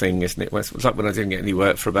terrible thing, isn't it? It's like when I didn't get any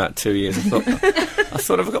work for about 2 years. I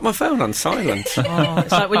thought I've got my phone on silent. Oh,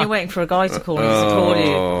 it's like when you're waiting for a guy to call and he's to call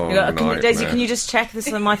you. You go, Daisy, can you just check this?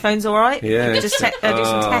 My phone's all right. Yeah. Can you just do some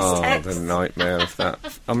test The text. nightmare of that.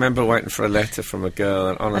 I remember waiting for a letter from a girl,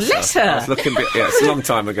 and honestly, letter? I was looking. It's a long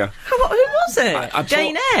time ago. Who was it?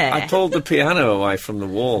 Jane Eyre. I pulled the piano away from the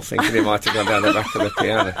wall, thinking it might have gone down the back of the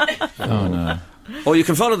piano. Oh, no. Or you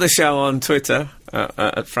can follow the show on Twitter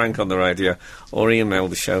at Frank on the Radio, or email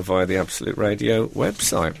the show via the Absolute Radio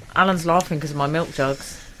website. Alan's laughing because of my milk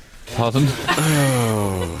jugs. Pardon?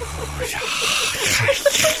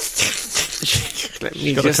 Let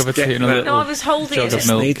me Got a just cup of tea get and a that. little No, I was holding jug it. of Just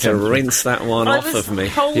milk need to and- rinse that one I off was of me.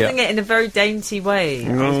 holding it in a very dainty way.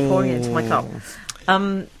 I was pouring it into my cup.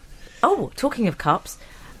 Talking of cups,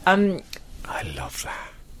 I love that.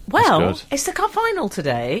 well, good. it's the cup final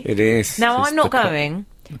today. It is. Now, It's I'm not the cup. going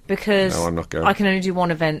because No, I'm not going. I can only do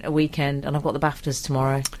one event a weekend, and I've got the BAFTAs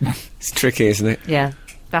tomorrow. It's tricky, isn't it? Yeah,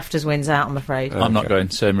 BAFTAs wins out, I'm afraid. I'm not Okay. going,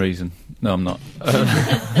 same reason. No, I'm not.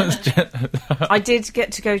 I did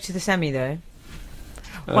get to go to the semi, though.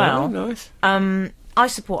 Well, nice. I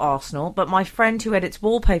support Arsenal, but my friend who edits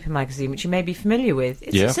Wallpaper magazine, which you may be familiar with,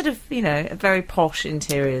 it's Yeah. a sort of, a very posh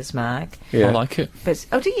interiors mag. Yeah. I like it. But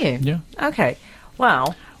do you? Yeah. Okay.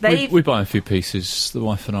 Well, We buy a few pieces, the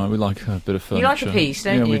wife and I. We like a bit of furniture. You like a piece,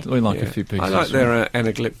 don't yeah, you? we like Yeah. a few pieces. I like their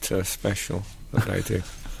Eneglypta special that they do.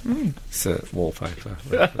 It's a wallpaper.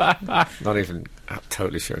 Not even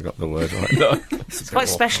totally sure I got the word right. It's quite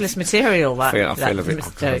specialist material, that. I feel a bit.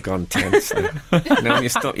 mistake. I've gone tense. Now.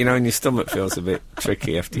 When your stomach feels a bit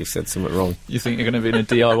tricky after you've said something wrong. You think you're going to be in a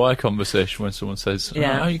DIY conversation when someone says,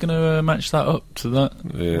 Yeah. how are you going to match that up to that?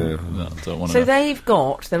 Yeah. No, I don't want to So know. they've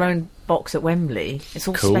got their own box at Wembley. It's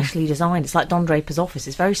all Cool. specially designed. It's like Don Draper's office.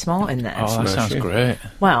 It's very smart in there. Oh, that sounds Smashing. great.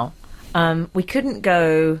 Well, we couldn't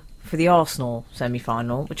go for the Arsenal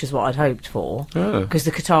semi-final, which is what I'd hoped for, Oh. because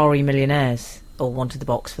the Qatari millionaires all wanted the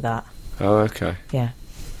box for that. Oh, okay. Yeah.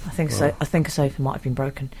 I think so. I think a sofa might have been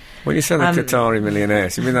broken. When you say the Qatari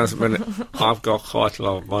millionaires, you mean that's when I've got quite a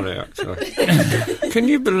lot of money, actually. Can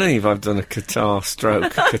you believe I've done a Qatar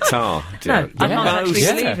No, joke? I can't actually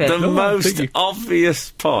yeah. believe it. The No, I most think you-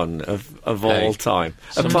 obvious pun of Hey, all time.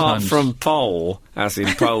 Apart sometimes- from Pole, as in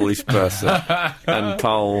Polish person, and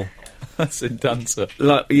Pole That's in dancer.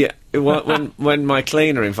 Like, yeah, when my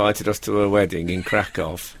cleaner invited us to a wedding in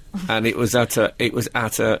Krakow, and it was at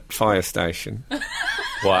a fire station.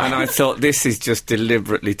 Wow. And I thought, this is just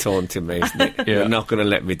deliberately taunting me, isn't it? Yeah. You're not going to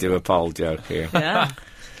let me do a pole joke here. Yeah.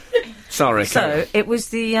 Sorry, So, it was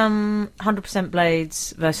the 100%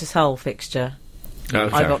 Blades versus Hull fixture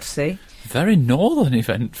okay. I got to see. Very northern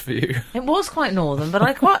event for you. It was quite northern, but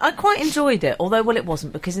I quite enjoyed it. Although, well, it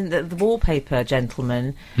wasn't, because in the wallpaper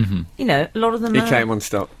gentlemen, you know, a lot of them He came on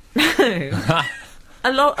stop.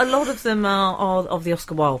 a lot of them are of the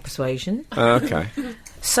Oscar Wilde persuasion. Okay.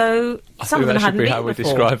 So some of them hadn't been before. That should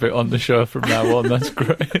be how we describe it on the show from now on. That's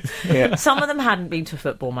great. Yeah. Some of them hadn't been to a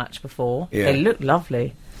football match before. Yeah. They looked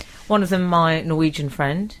lovely. One of them, my Norwegian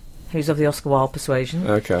friend, who's of the Oscar Wilde persuasion.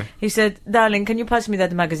 Okay. He said, "Darling, can you pass me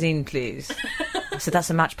that magazine, please?" I said, "That's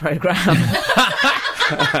a match programme."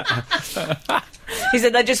 He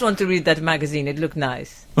said, "I just want to read that magazine. It looked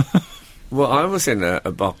nice." Well, I was in a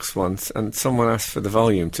box once, and someone asked for the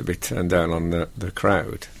volume to be turned down on the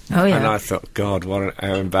crowd. Oh, yeah. And I thought, God,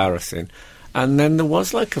 how embarrassing. And then there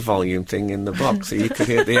was like a volume thing in the box, so you could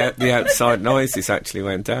hear the outside noises actually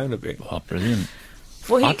went down a bit. Oh, brilliant.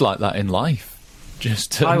 Well, I'd like that in life.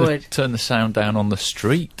 Just turn the sound down on the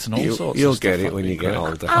street and all sorts of stuff. You'll get it when you get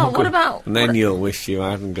older. Oh, what about... And then you'll wish you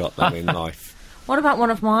hadn't got that in life. What about one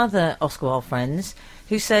of my other Oscar Wilde friends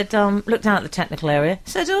who said, looked down at the technical area,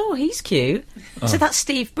 said, "Oh, he's cute." I said, "That's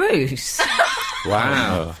Steve Bruce."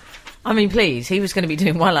 Wow. I mean, please, he was going to be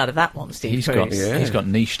doing well out of that one, Steve Bruce. He's got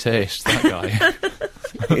niche taste, that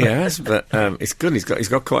guy. Yes, but it's good. He's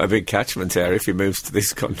got quite a big catchment area if he moves to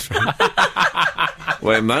this country,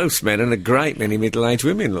 where most men and a great many middle-aged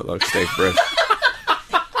women look like Steve Bruce.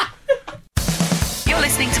 You're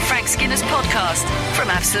listening to Frank Skinner's podcast from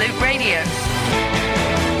Absolute Radio.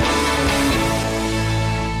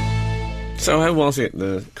 So how was it,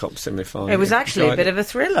 the Cup semi-final? It was actually a bit of a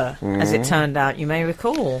thriller, as it turned out, you may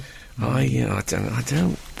recall. I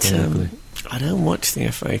don't watch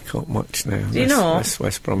the FA Cup much now. Do you not? Unless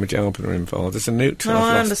West Bromwich Albion are involved. There's a neutral. No,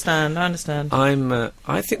 I understand.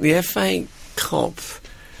 I think the FA Cup,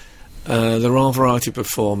 the Royal Variety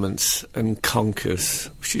Performance and Conkers,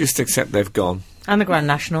 we should just accept they've gone. And the Grand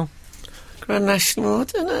National. Grand National, I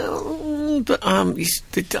don't know, but I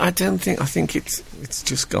think it's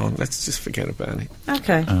just gone. Let's just forget about it.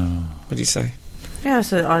 Okay. What do you say? Yeah,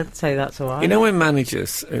 so I'd say that's all right. You know when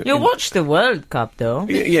managers... You'll watch the World Cup, though.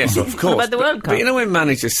 Yes, of course. About the World Cup. But you know when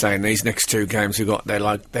managers saying these next two games they're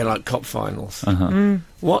like cup finals.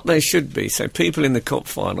 What they should be, so people in the cup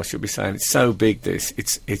final should be saying it's so big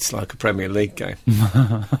it's like a Premier League game.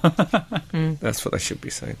 That's what they should be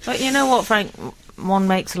saying. But you know what, Frank? One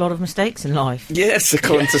makes a lot of mistakes in life. Yes,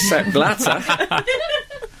 according to Sepp Blatter.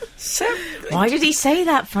 Why did he say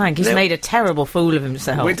that, Frank? He's made a terrible fool of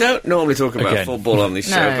himself. We don't normally talk about football on this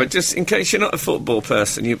show, No. but just in case you're not a football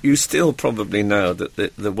person, you still probably know that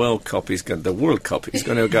the World Cup is going to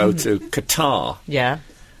go to Qatar. Yeah.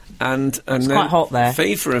 And It's then quite hot there.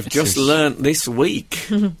 FIFA have just learnt this week,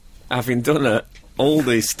 having done all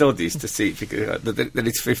these studies to see that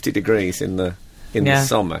it's 50 degrees in the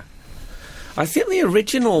summer. I think the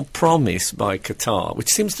original promise by Qatar, which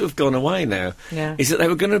seems to have gone away now, is that they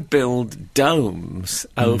were going to build domes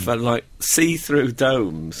over, like, see-through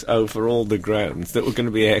domes over all the grounds that were going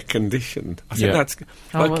to be air-conditioned. I think that's...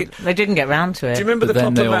 they didn't get round to it. Do you remember the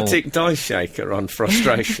Pop-O-Matic dice shaker on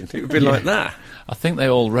Frustration? It would be like that. I think they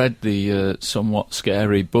all read the somewhat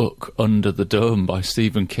scary book Under the Dome by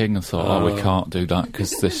Stephen King and thought, we can't do that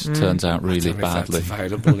because this turns out really badly. That's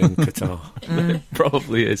available in Qatar. It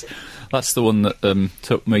probably is. That's the one that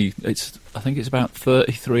took me, I think it's about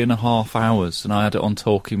 33 and a half hours, and I had it on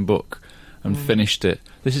Talking Book and finished it.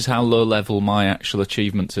 This is how low level my actual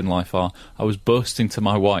achievements in life are. I was boasting to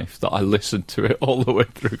my wife that I listened to it all the way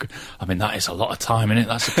through. I mean, that is a lot of time, innit?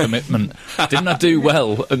 That's a commitment. Didn't I do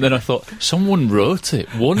well? And then I thought, someone wrote it.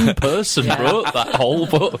 One person wrote that whole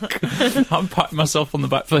book. I'm patting myself on the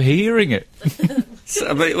back for hearing it.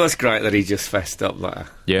 But it was great that he just fessed up there.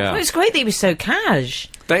 Yeah. Well, it's great that he was so cash.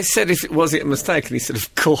 They said, was it a mistake? And he said,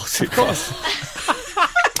 of course it was.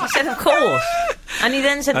 He said, of course. And he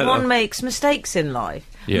then said, one makes mistakes in life.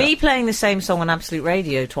 Yeah. Me playing the same song on Absolute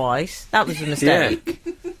Radio twice, that was a mistake.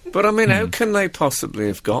 Yeah. But, I mean, how can they possibly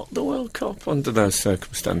have got the World Cup under those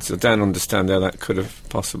circumstances? I don't understand how that could have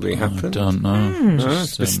possibly happened. I don't know.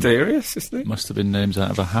 It's mysterious, isn't it? Must have been names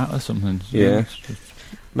out of a hat or something. Yeah.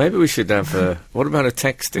 Maybe we should have what about a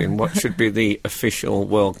text in? What should be the official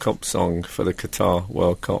World Cup song for the Qatar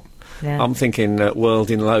World Cup? Yeah. I'm thinking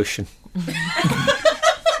World in Lotion.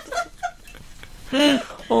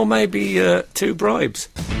 Or maybe 2 bribes.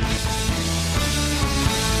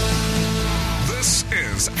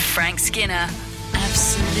 Frank Skinner.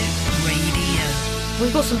 Absolute Radio.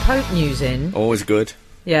 We've got some Pope news in. Always good.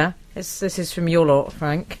 Yeah, this is from your lot,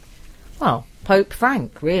 Frank. Well, Pope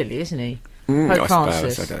Frank, really, isn't he? Pope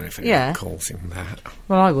Francis. I don't know if anyone calls him that.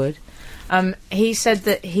 Well, I would. He said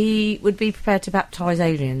that he would be prepared to baptise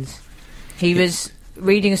aliens. He was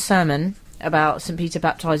reading a sermon about St. Peter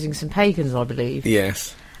baptising some pagans, I believe.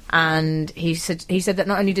 Yes. And he said that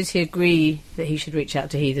not only does he agree that he should reach out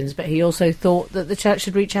to heathens, but he also thought that the church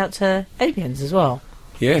should reach out to aliens as well.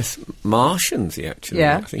 Yes, Martians, he actually.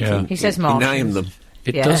 Yeah, I think he says Martians. He named them.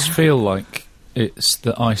 It does feel like it's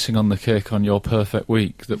the icing on the cake on your perfect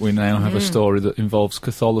week that we now have a story that involves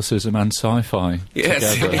Catholicism and sci-fi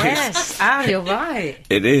together. Yes, you're right.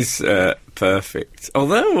 It is perfect.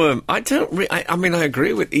 Although I don't. I mean, I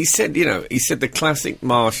agree with. He said the classic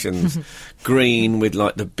Martians, green with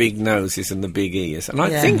like the big noses and the big ears, and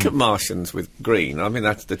I think of Martians with green. I mean,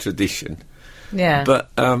 that's the tradition. Yeah. But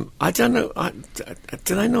I don't know.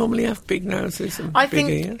 Do they normally have big noses and big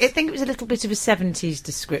ears? I think it was a little bit of a 70s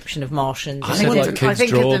description of Martians. I think like kids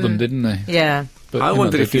draw them, didn't they? Yeah. But I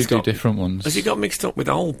wondered if he's got different ones. Has he got mixed up with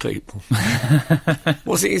old people?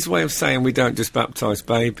 Was it his way of saying we don't just baptise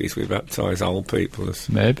babies, we baptise old people?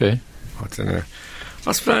 Maybe. I don't know.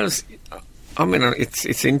 I suppose. I mean,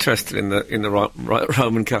 it's interesting in the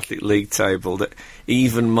Roman Catholic League table that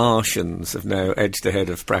even Martians have now edged ahead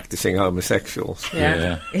of practising homosexuals.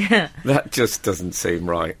 Yeah. That just doesn't seem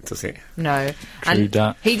right, does it? No. True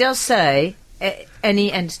that. He does say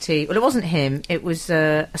any entity. Well, it wasn't him. It was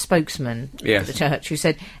a spokesman for the church who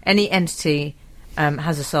said any entity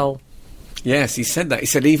has a soul. Yes, he said that. He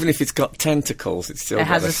said even if it's got tentacles, it still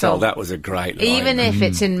has a soul. That was a great line. Even if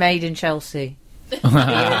it's Made in Chelsea. He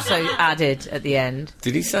also added at the end.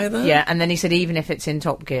 Did he say that? Yeah, and then he said even if it's in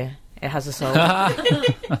Top Gear, it has a soul.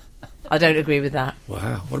 I don't agree with that.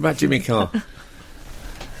 Wow. What about Jimmy Carr?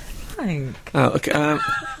 Frank. Oh, okay.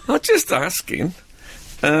 I'm just asking.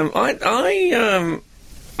 I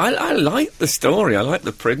like the story. I like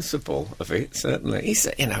the principle of it. Certainly, he's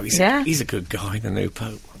a good guy, the new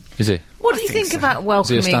pope. Is he? What do you think about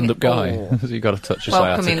welcoming? Is he a stand-up guy? Has he got a touch of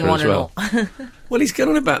sciatica as well? Well, he's gone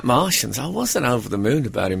on about Martians. I wasn't over the moon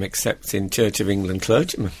about him accepting Church of England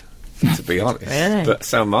clergymen, to be honest. Really? But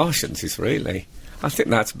so Martians is really... I think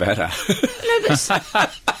that's better. No,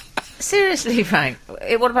 but seriously, Frank,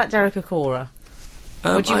 what about Derek Acora?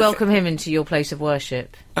 Would you welcome him into your place of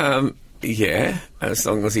worship? Yeah, as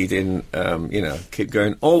long as he didn't, keep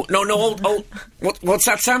going, oh, no, what's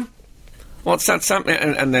that, Sam? What's that, Sam?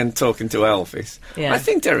 And then talking to Elvis. Yeah. I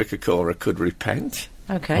think Derek Acora could repent.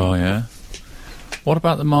 Okay. Oh, yeah. What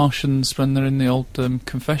about the Martians when they're in the old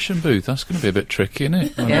confession booth? That's going to be a bit tricky, isn't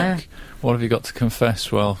it? Yeah. What have you got to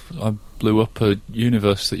confess? Well, I blew up a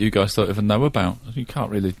universe that you guys don't even know about. You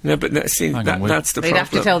can't really... No, but that's the problem. They'd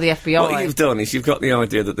have to tell the FBI. What you've done is you've got the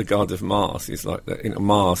idea that the god of Mars is like...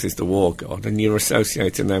 Mars is the war god, and you're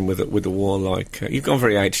associating them with a war like... you've gone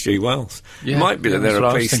very H.G. Wells. Yeah, it might be that they're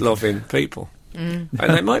a peace-loving people. Mm.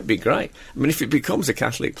 And they might be great. I mean, if it becomes a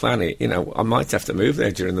Catholic planet, I might have to move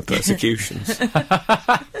there during the persecutions.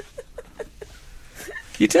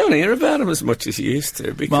 You don't hear about them as much as you used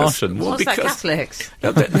to. Because, Martians? Well, What's that, Catholics?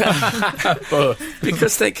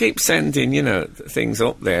 Because they keep sending, things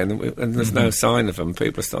up there, and there's no sign of them.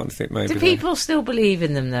 People are starting to think maybe... Do people still believe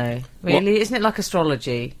in them, though? Really? Isn't it like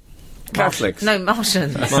astrology? Catholics? No,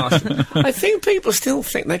 Martians. I think people still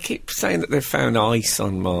think... They keep saying that they've found ice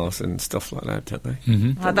on Mars and stuff like that, don't they?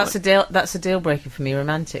 Mm-hmm. That's a deal breaker for me,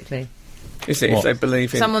 romantically. Is it? What? If they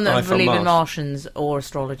believe in someone that believes in Martians or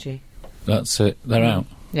astrology. That's it. They're out.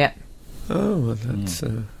 Yeah. Oh, well, that's...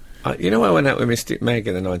 I went out with Mystic Meg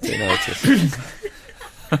in the 1980s.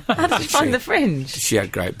 How did you find the fringe? She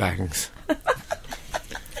had great bangs.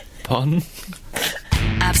 Pardon?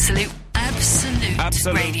 Absolute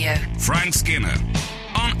Radio. Frank Skinner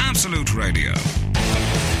on Absolute Radio.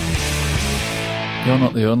 You're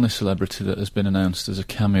not the only celebrity that has been announced as a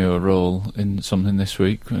cameo role in something this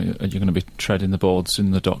week. You're going to be treading the boards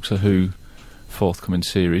in the Doctor Who forthcoming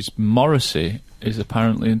series. Morrissey is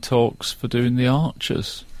apparently in talks for doing The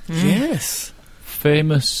Archers. Yes.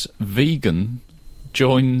 Famous vegan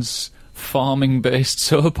joins farming-based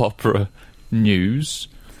soap opera news.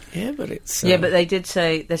 Yeah, but it's... Yeah, but they did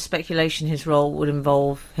say there's speculation his role would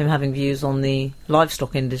involve him having views on the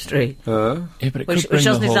livestock industry. Yeah, but it which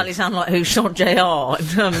doesn't exactly sound like Who Shot JR in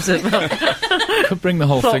terms of... could bring the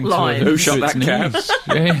whole thing line. to Who shot that cat?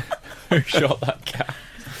 Yeah. Who shot that cat?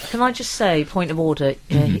 Can I just say, point of order,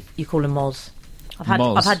 you call him Moz.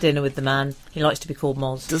 I've had dinner with the man. He likes to be called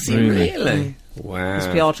Moz. Does he really? Wow. His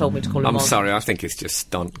PR told me to call him Moz. I'm sorry, I think it's just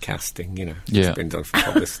stunt casting, Yeah. It's been done for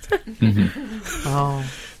publicity. Oh.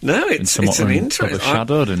 No, it's an interest.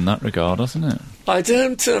 Overshadowed in that regard, hasn't it? I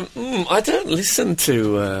don't listen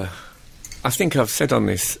to. I think I've said on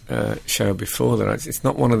this show before that it's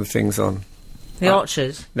not one of the things on the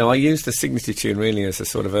Archers. No, I use the signature tune really as a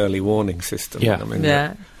sort of early warning system.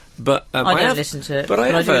 Yeah, But I don't listen to it. But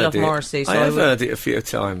I do love Morrissey. So I have heard it a few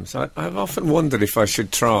times. I've often wondered if I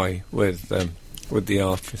should try with the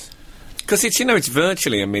Archers, because it's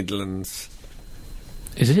virtually a Midlands.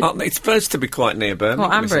 Is it? It's supposed to be quite near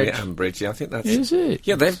Birmingham. Ambridge. Yeah, I think that's. Is it?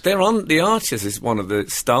 Yeah, they're on. The Archers is one of the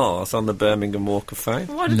stars on the Birmingham Walk of Fame.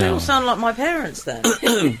 Why do they all sound like my parents then?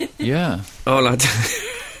 Yeah. Oh,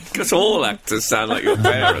 because all actors sound like your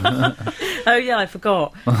parents. Oh yeah, I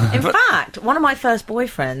forgot. In fact, one of my first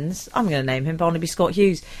boyfriends, I'm going to name him Barnaby Scott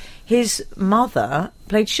Hughes. His mother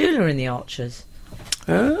played Shula in the Archers.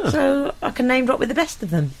 Oh. So I can name drop with the best of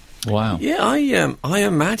them. Wow. Yeah, I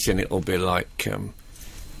imagine it'll be like.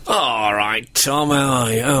 All right, Tom, how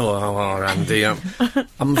are you? Oh, Randy, I'm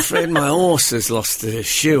afraid my horse has lost a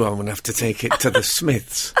shoe. I'm going to have to take it to the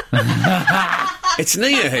Smiths. It's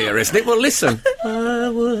near here, isn't it? Well, listen. I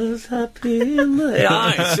was happy in the...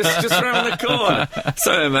 Yeah, it's just round the corner.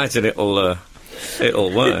 So I imagine it'll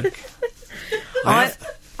work.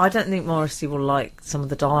 I don't think Morrissey will like some of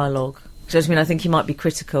the dialogue. Do you know what I mean? I think he might be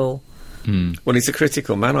critical. Well, he's a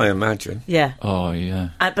critical man, I imagine. Yeah. Oh, yeah.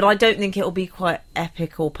 But I don't think it'll be quite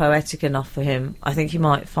epic or poetic enough for him. I think he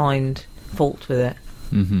might find fault with it.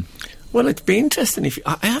 Mm-hmm. Well, it'd be interesting if...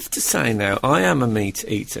 I have to say now, I am a meat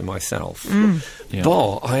eater myself. Yeah.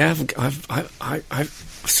 But I've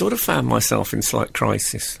sort of found myself in slight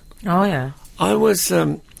crisis. Oh, yeah. I was...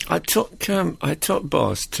 I took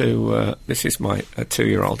Boz to... this is my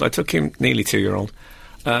 2-year-old. I took him... Nearly 2-year-old.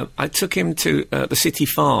 I took him to the City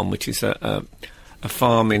Farm, which is a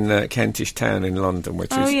farm in Kentish Town in London.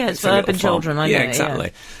 Which is it's for urban children, I know. Yeah, exactly.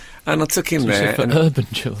 Yeah. And I took him there. For urban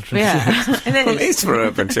children. Yeah. Well, it's for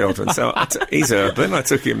urban children, so he's urban. I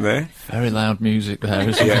took him there. Very loud music there,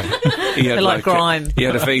 isn't it? He had like grime. He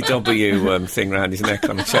had a VW thing round his neck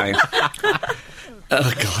on a chain.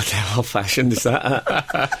 Oh, God, how old-fashioned is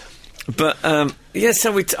that? But,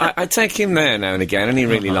 so I take him there now and again, and he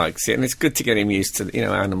really likes it, and it's good to get him used to,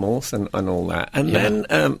 animals and all that. And then,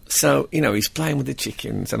 he's playing with the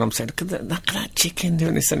chickens, and I'm saying, look at that chicken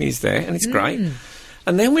doing this, and he's there, and it's great.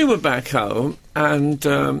 And then we were back home, and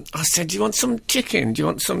I said, do you want some chicken? Do you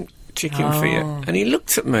want some chicken for you? And he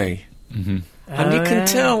looked at me, and you can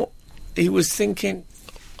tell he was thinking,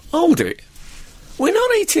 hold it, we're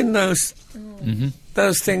not eating those...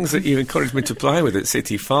 Those things that you encouraged me to play with at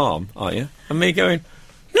City Farm, are you? And me going,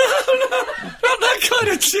 no, not that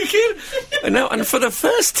kind of chicken. And for the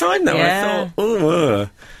first time, though, I thought,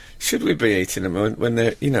 should we be eating them when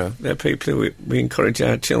they're, they're people who we encourage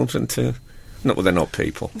our children to... Not that they're not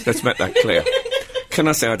people. Let's make that clear. Can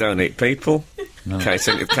I say I don't eat people? No. In case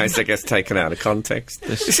that gets taken out of context.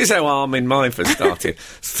 This is how Armin Meifer started.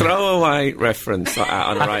 Throwaway reference like that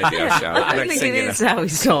on a radio show. I don't think it is how he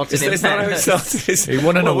started. It's not how he started. He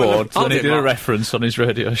won an award when he did a reference on his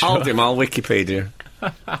radio show. I'll Wikipedia.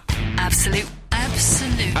 Absolute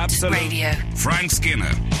Radio. Frank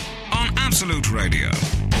Skinner on Absolute Radio.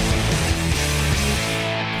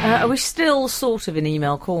 Are we still sort of in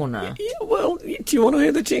email corner? Yeah, well, do you want to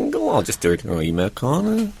hear the jingle? I'll just do it in our email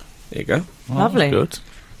corner. There you go. Oh, lovely. Good.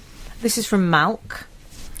 This is from Malk.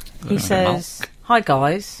 He says, "Hi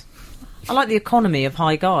guys. I like the economy of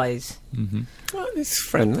hi guys." Mm-hmm. Oh, it's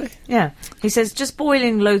friendly. Yeah. He says, just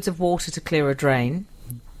boiling loads of water to clear a drain.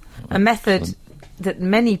 A method that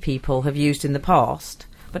many people have used in the past,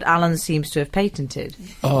 but Alan seems to have patented.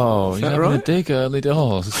 Oh, he's having a dig early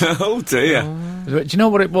doors. Oh dear. Do you know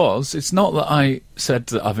what it was? It's not that I said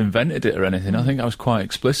that I've invented it or anything. I think I was quite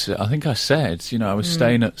explicit. I think I said, I was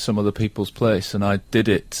staying at some other people's place and I did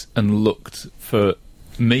it and looked for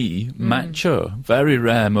me, macho. Very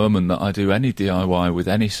rare moment that I do any DIY with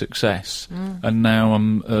any success. And now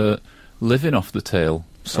I'm living off the tail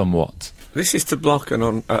somewhat. This is to block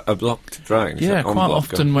a blocked drain. Yeah, quite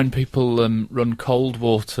often when people run cold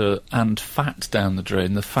water and fat down the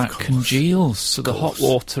drain, the fat congeals, so the hot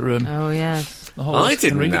water... oh, yes. I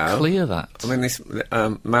didn't really know. Clear that. I mean, this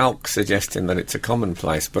Malk suggesting that it's a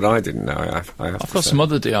commonplace, but I didn't know. I've got some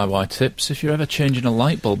other DIY tips. If you're ever changing a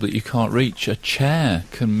light bulb that you can't reach, a chair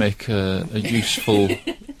can make a useful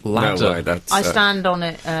ladder. No way, I stand on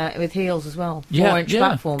it with heels as well. 4-inch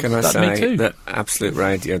platforms. Can I say that Absolute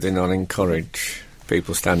Radio do not encourage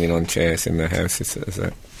people standing on chairs in their houses as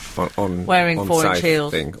a wearing 4-inch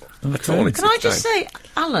heels. Thing. Okay. Can I just say,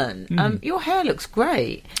 Alan, your hair looks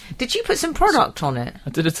great. Did you put some product on it? I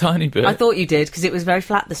did a tiny bit. I thought you did, because it was very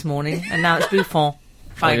flat this morning, and now it's bouffant.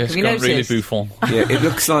 Frank, have you noticed? Really bouffant. Yeah, it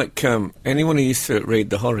looks like anyone who used to read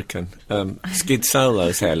The Hurricane, Skid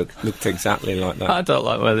Solo's hair looked exactly like that. I don't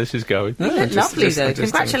like where this is going. No, lovely, though.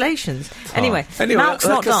 Congratulations. Anyway, Malk's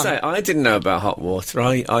not done. Say, I didn't know about hot water.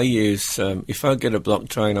 I use, if I get a blocked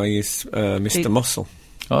drain, I use Mr. Muscle.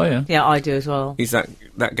 Oh, yeah. Yeah, I do as well. He's that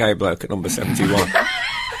gay bloke at number 71.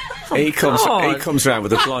 He comes round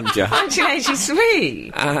with a plunger. Actually, she's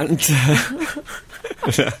sweet. And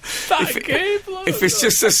if it's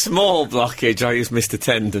just a small blockage, I use Mr.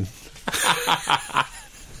 Tendon.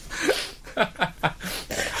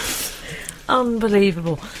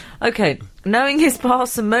 Unbelievable. Okay, knowing his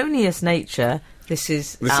parsimonious nature, this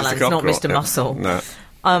is Alan's, not Mr. Muscle. No.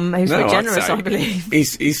 He's very generous, I believe.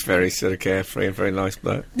 He's very sort of carefree and very nice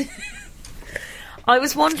bloke. I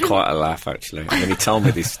was wondering... Quite a laugh, actually. I mean, he told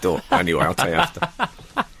me this story. Anyway, I'll tell you after.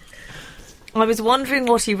 I was wondering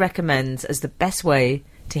what he recommends as the best way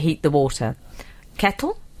to heat the water.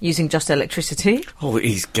 Kettle, using just electricity. Oh,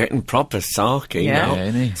 he's getting proper sarky now. Yeah,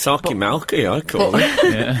 isn't he? Sarky Malky, I call it.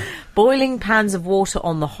 Yeah. Boiling pans of water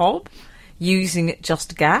on the hob, using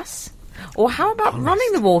just gas. Or how about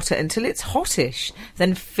running the water until it's hottish,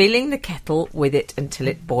 then filling the kettle with it until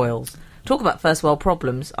it boils? Talk about first world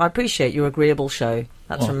problems. I appreciate your agreeable show.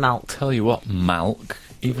 That's from Malk. Tell you what, Malk,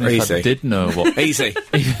 even if I did know what... Easy.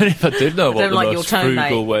 Even if I did know what the like most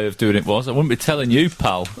frugal way of doing it was, I wouldn't be telling you,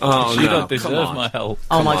 pal. Oh, you no, don't deserve my help.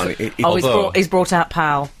 Oh, my God. He's brought out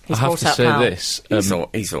pal. I have to say this. He's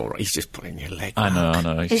all right. He's just pulling your leg. I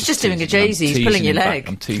know. He's just doing a Jay-Z. He's pulling your leg.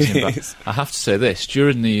 I'm teasing him back. I have to say this.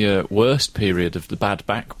 During the worst period of the bad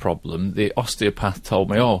back problem, the osteopath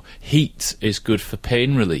told me, heat is good for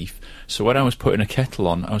pain relief. So when I was putting a kettle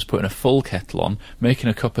on, I was putting a full kettle on, making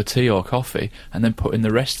a cup of tea or coffee, and then putting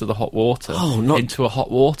the rest of the hot water into a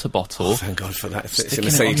hot water bottle. Oh, thank God for that. It's going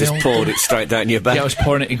to say you just poured it straight down your back. Yeah, I was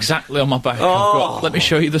pouring it exactly on my back. Let me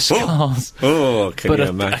show you the scars. Can you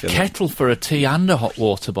imagine? A kettle for a tea and a hot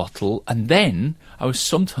water bottle, and then I was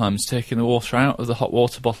sometimes taking the water out of the hot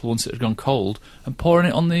water bottle once it had gone cold and pouring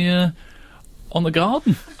it on the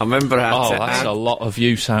garden. I remember how... that's a lot of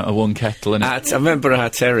use out of one kettle, isn't it? I remember how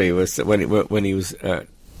Terry was, when he was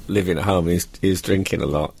living at home, he was drinking a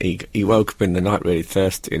lot. He woke up in the night really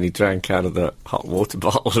thirsty and he drank out of the hot water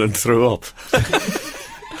bottle and threw up.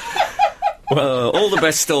 Well, all the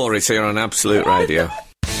best stories here on Absolute Radio.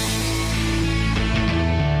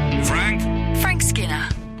 Frank Skinner.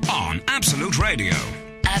 On Absolute Radio.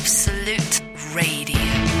 Absolute Radio.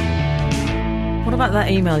 What about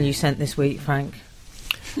that email you sent this week, Frank?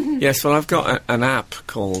 Yes, well, I've got an app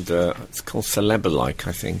called it's called Celebalike,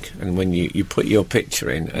 I think, and when you put your picture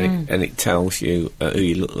in, and it tells you who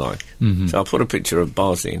you look like. Mm-hmm. So I put a picture of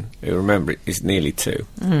Boz in, who, remember, is nearly 2,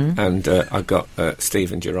 and I got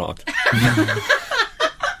Stephen Gerrard.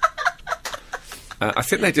 I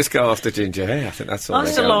think they just go after ginger hair. I think that's all. I'm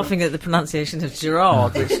still laughing at the pronunciation of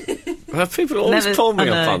Gerrard, which people always pull me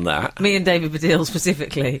up on that. Me and David Baddiel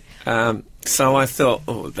specifically. So I thought,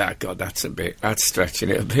 that's stretching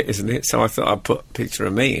it a bit, isn't it? So I thought I'd put a picture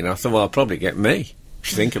of me, and I thought, well, I'll probably get me.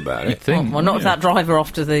 If you think about it. Well, not with that driver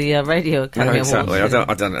off to the Radio Academy exactly. Awards.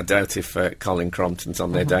 I doubt if Colin Crompton's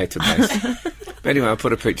on their database. But anyway, I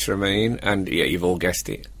put a picture of me in, and yeah, you've all guessed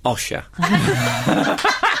it. Osher.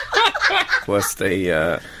 Was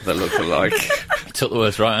the look-alike. Took the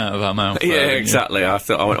words right out of our mouth. Yeah, exactly. I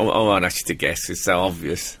thought, I want actually to guess. It's so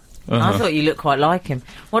obvious. I thought you looked quite like him.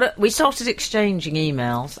 We started exchanging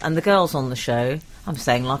emails, and the girls on the show, I'm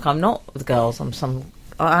saying like I'm not the girls,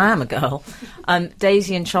 I am a girl.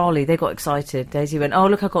 Daisy and Charlie, they got excited. Daisy went, "Oh,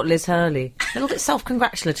 look, I got Liz Hurley." A little bit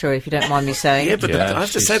self-congratulatory, if you don't mind me saying. Yeah, but I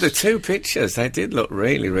have to say, the 2 pictures, they did look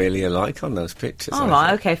really, really alike on those pictures. All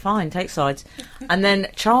right, okay, fine, take sides. And then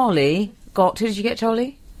Charlie got... Who did you get,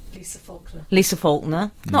 Charlie? Lisa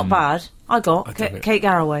Faulkner. Not bad. I got Kate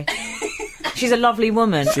Garraway. She's a lovely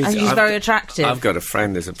woman, and she's very attractive. I've got a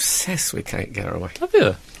friend who's obsessed with Kate Garraway. Have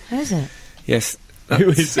you? Who is it? Yes. Who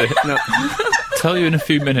is it? No. Tell you in a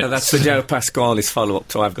few minutes. No, that's the Joe Pasquale's follow-up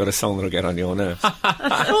to I've Got a Song That'll Get on Your Nerves.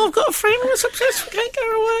 I've got a friend who's obsessed with Kate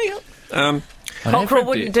Garraway. Cockerell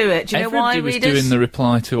wouldn't do it. Do you know why, Everybody was doing the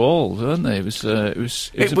reply to all, weren't they? It was a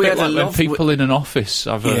bit like when people in an office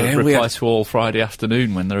have a reply to all Friday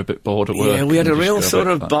afternoon when they're a bit bored at work. Yeah, we had a real sort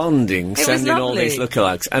of bonding, sending all these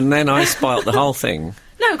lookalikes, and then I spoilt the whole thing.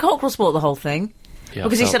 No, Cockerell spoilt the whole thing. Yeah,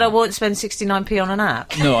 because he said I won't spend 69p on an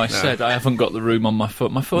app. No, I said I haven't got the room on my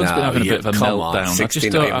phone. My phone's been having a bit of a meltdown. I just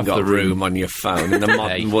don't have the room on your phone in the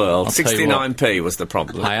modern world. 69p was the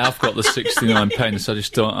problem. I have got the 69 pence. I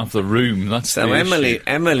just don't have the room. That's so the issue.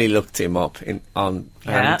 Emily looked him up and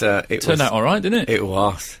it turned out all right, didn't it? It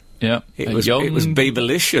was. Yeah, it was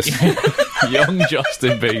Babelicious. young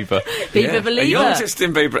Justin Bieber. Bieber believer. A young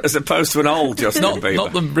Justin Bieber as opposed to an old Justin Bieber.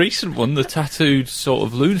 Not the recent one, the tattooed sort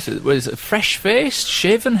of lunatic. Was it fresh-faced,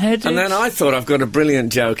 shaven-headed? And then I thought, I've got a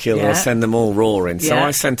brilliant joke here that'll send them all roaring. So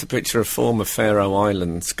I sent a picture of former Faroe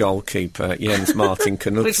Islands goalkeeper Jens Martin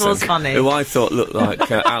Knudsen, which was funny, who I thought looked like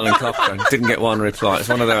Alan Cochrane. Didn't get one reply. It's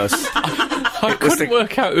one of those. I couldn't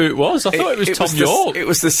work out who it was. I thought it was Tom York. It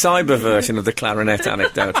was the cyber version of the clarinet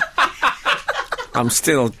anecdote. I'm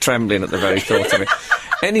still trembling at the very thought of it.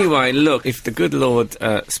 Anyway, look, if the good Lord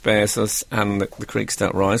spares us and the creeks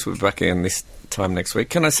don't rise, we'll be back again this time next week.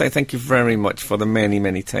 Can I say thank you very much for the many,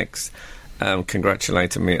 many texts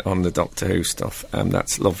congratulating me on the Doctor Who stuff.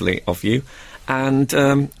 That's lovely of you. And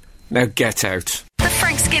now get out. The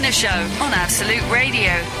Frank Skinner Show on Absolute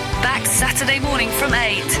Radio. Back Saturday morning from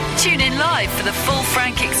 8. Tune in live for the full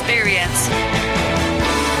Frank experience.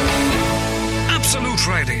 Absolute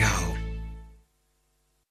Radio.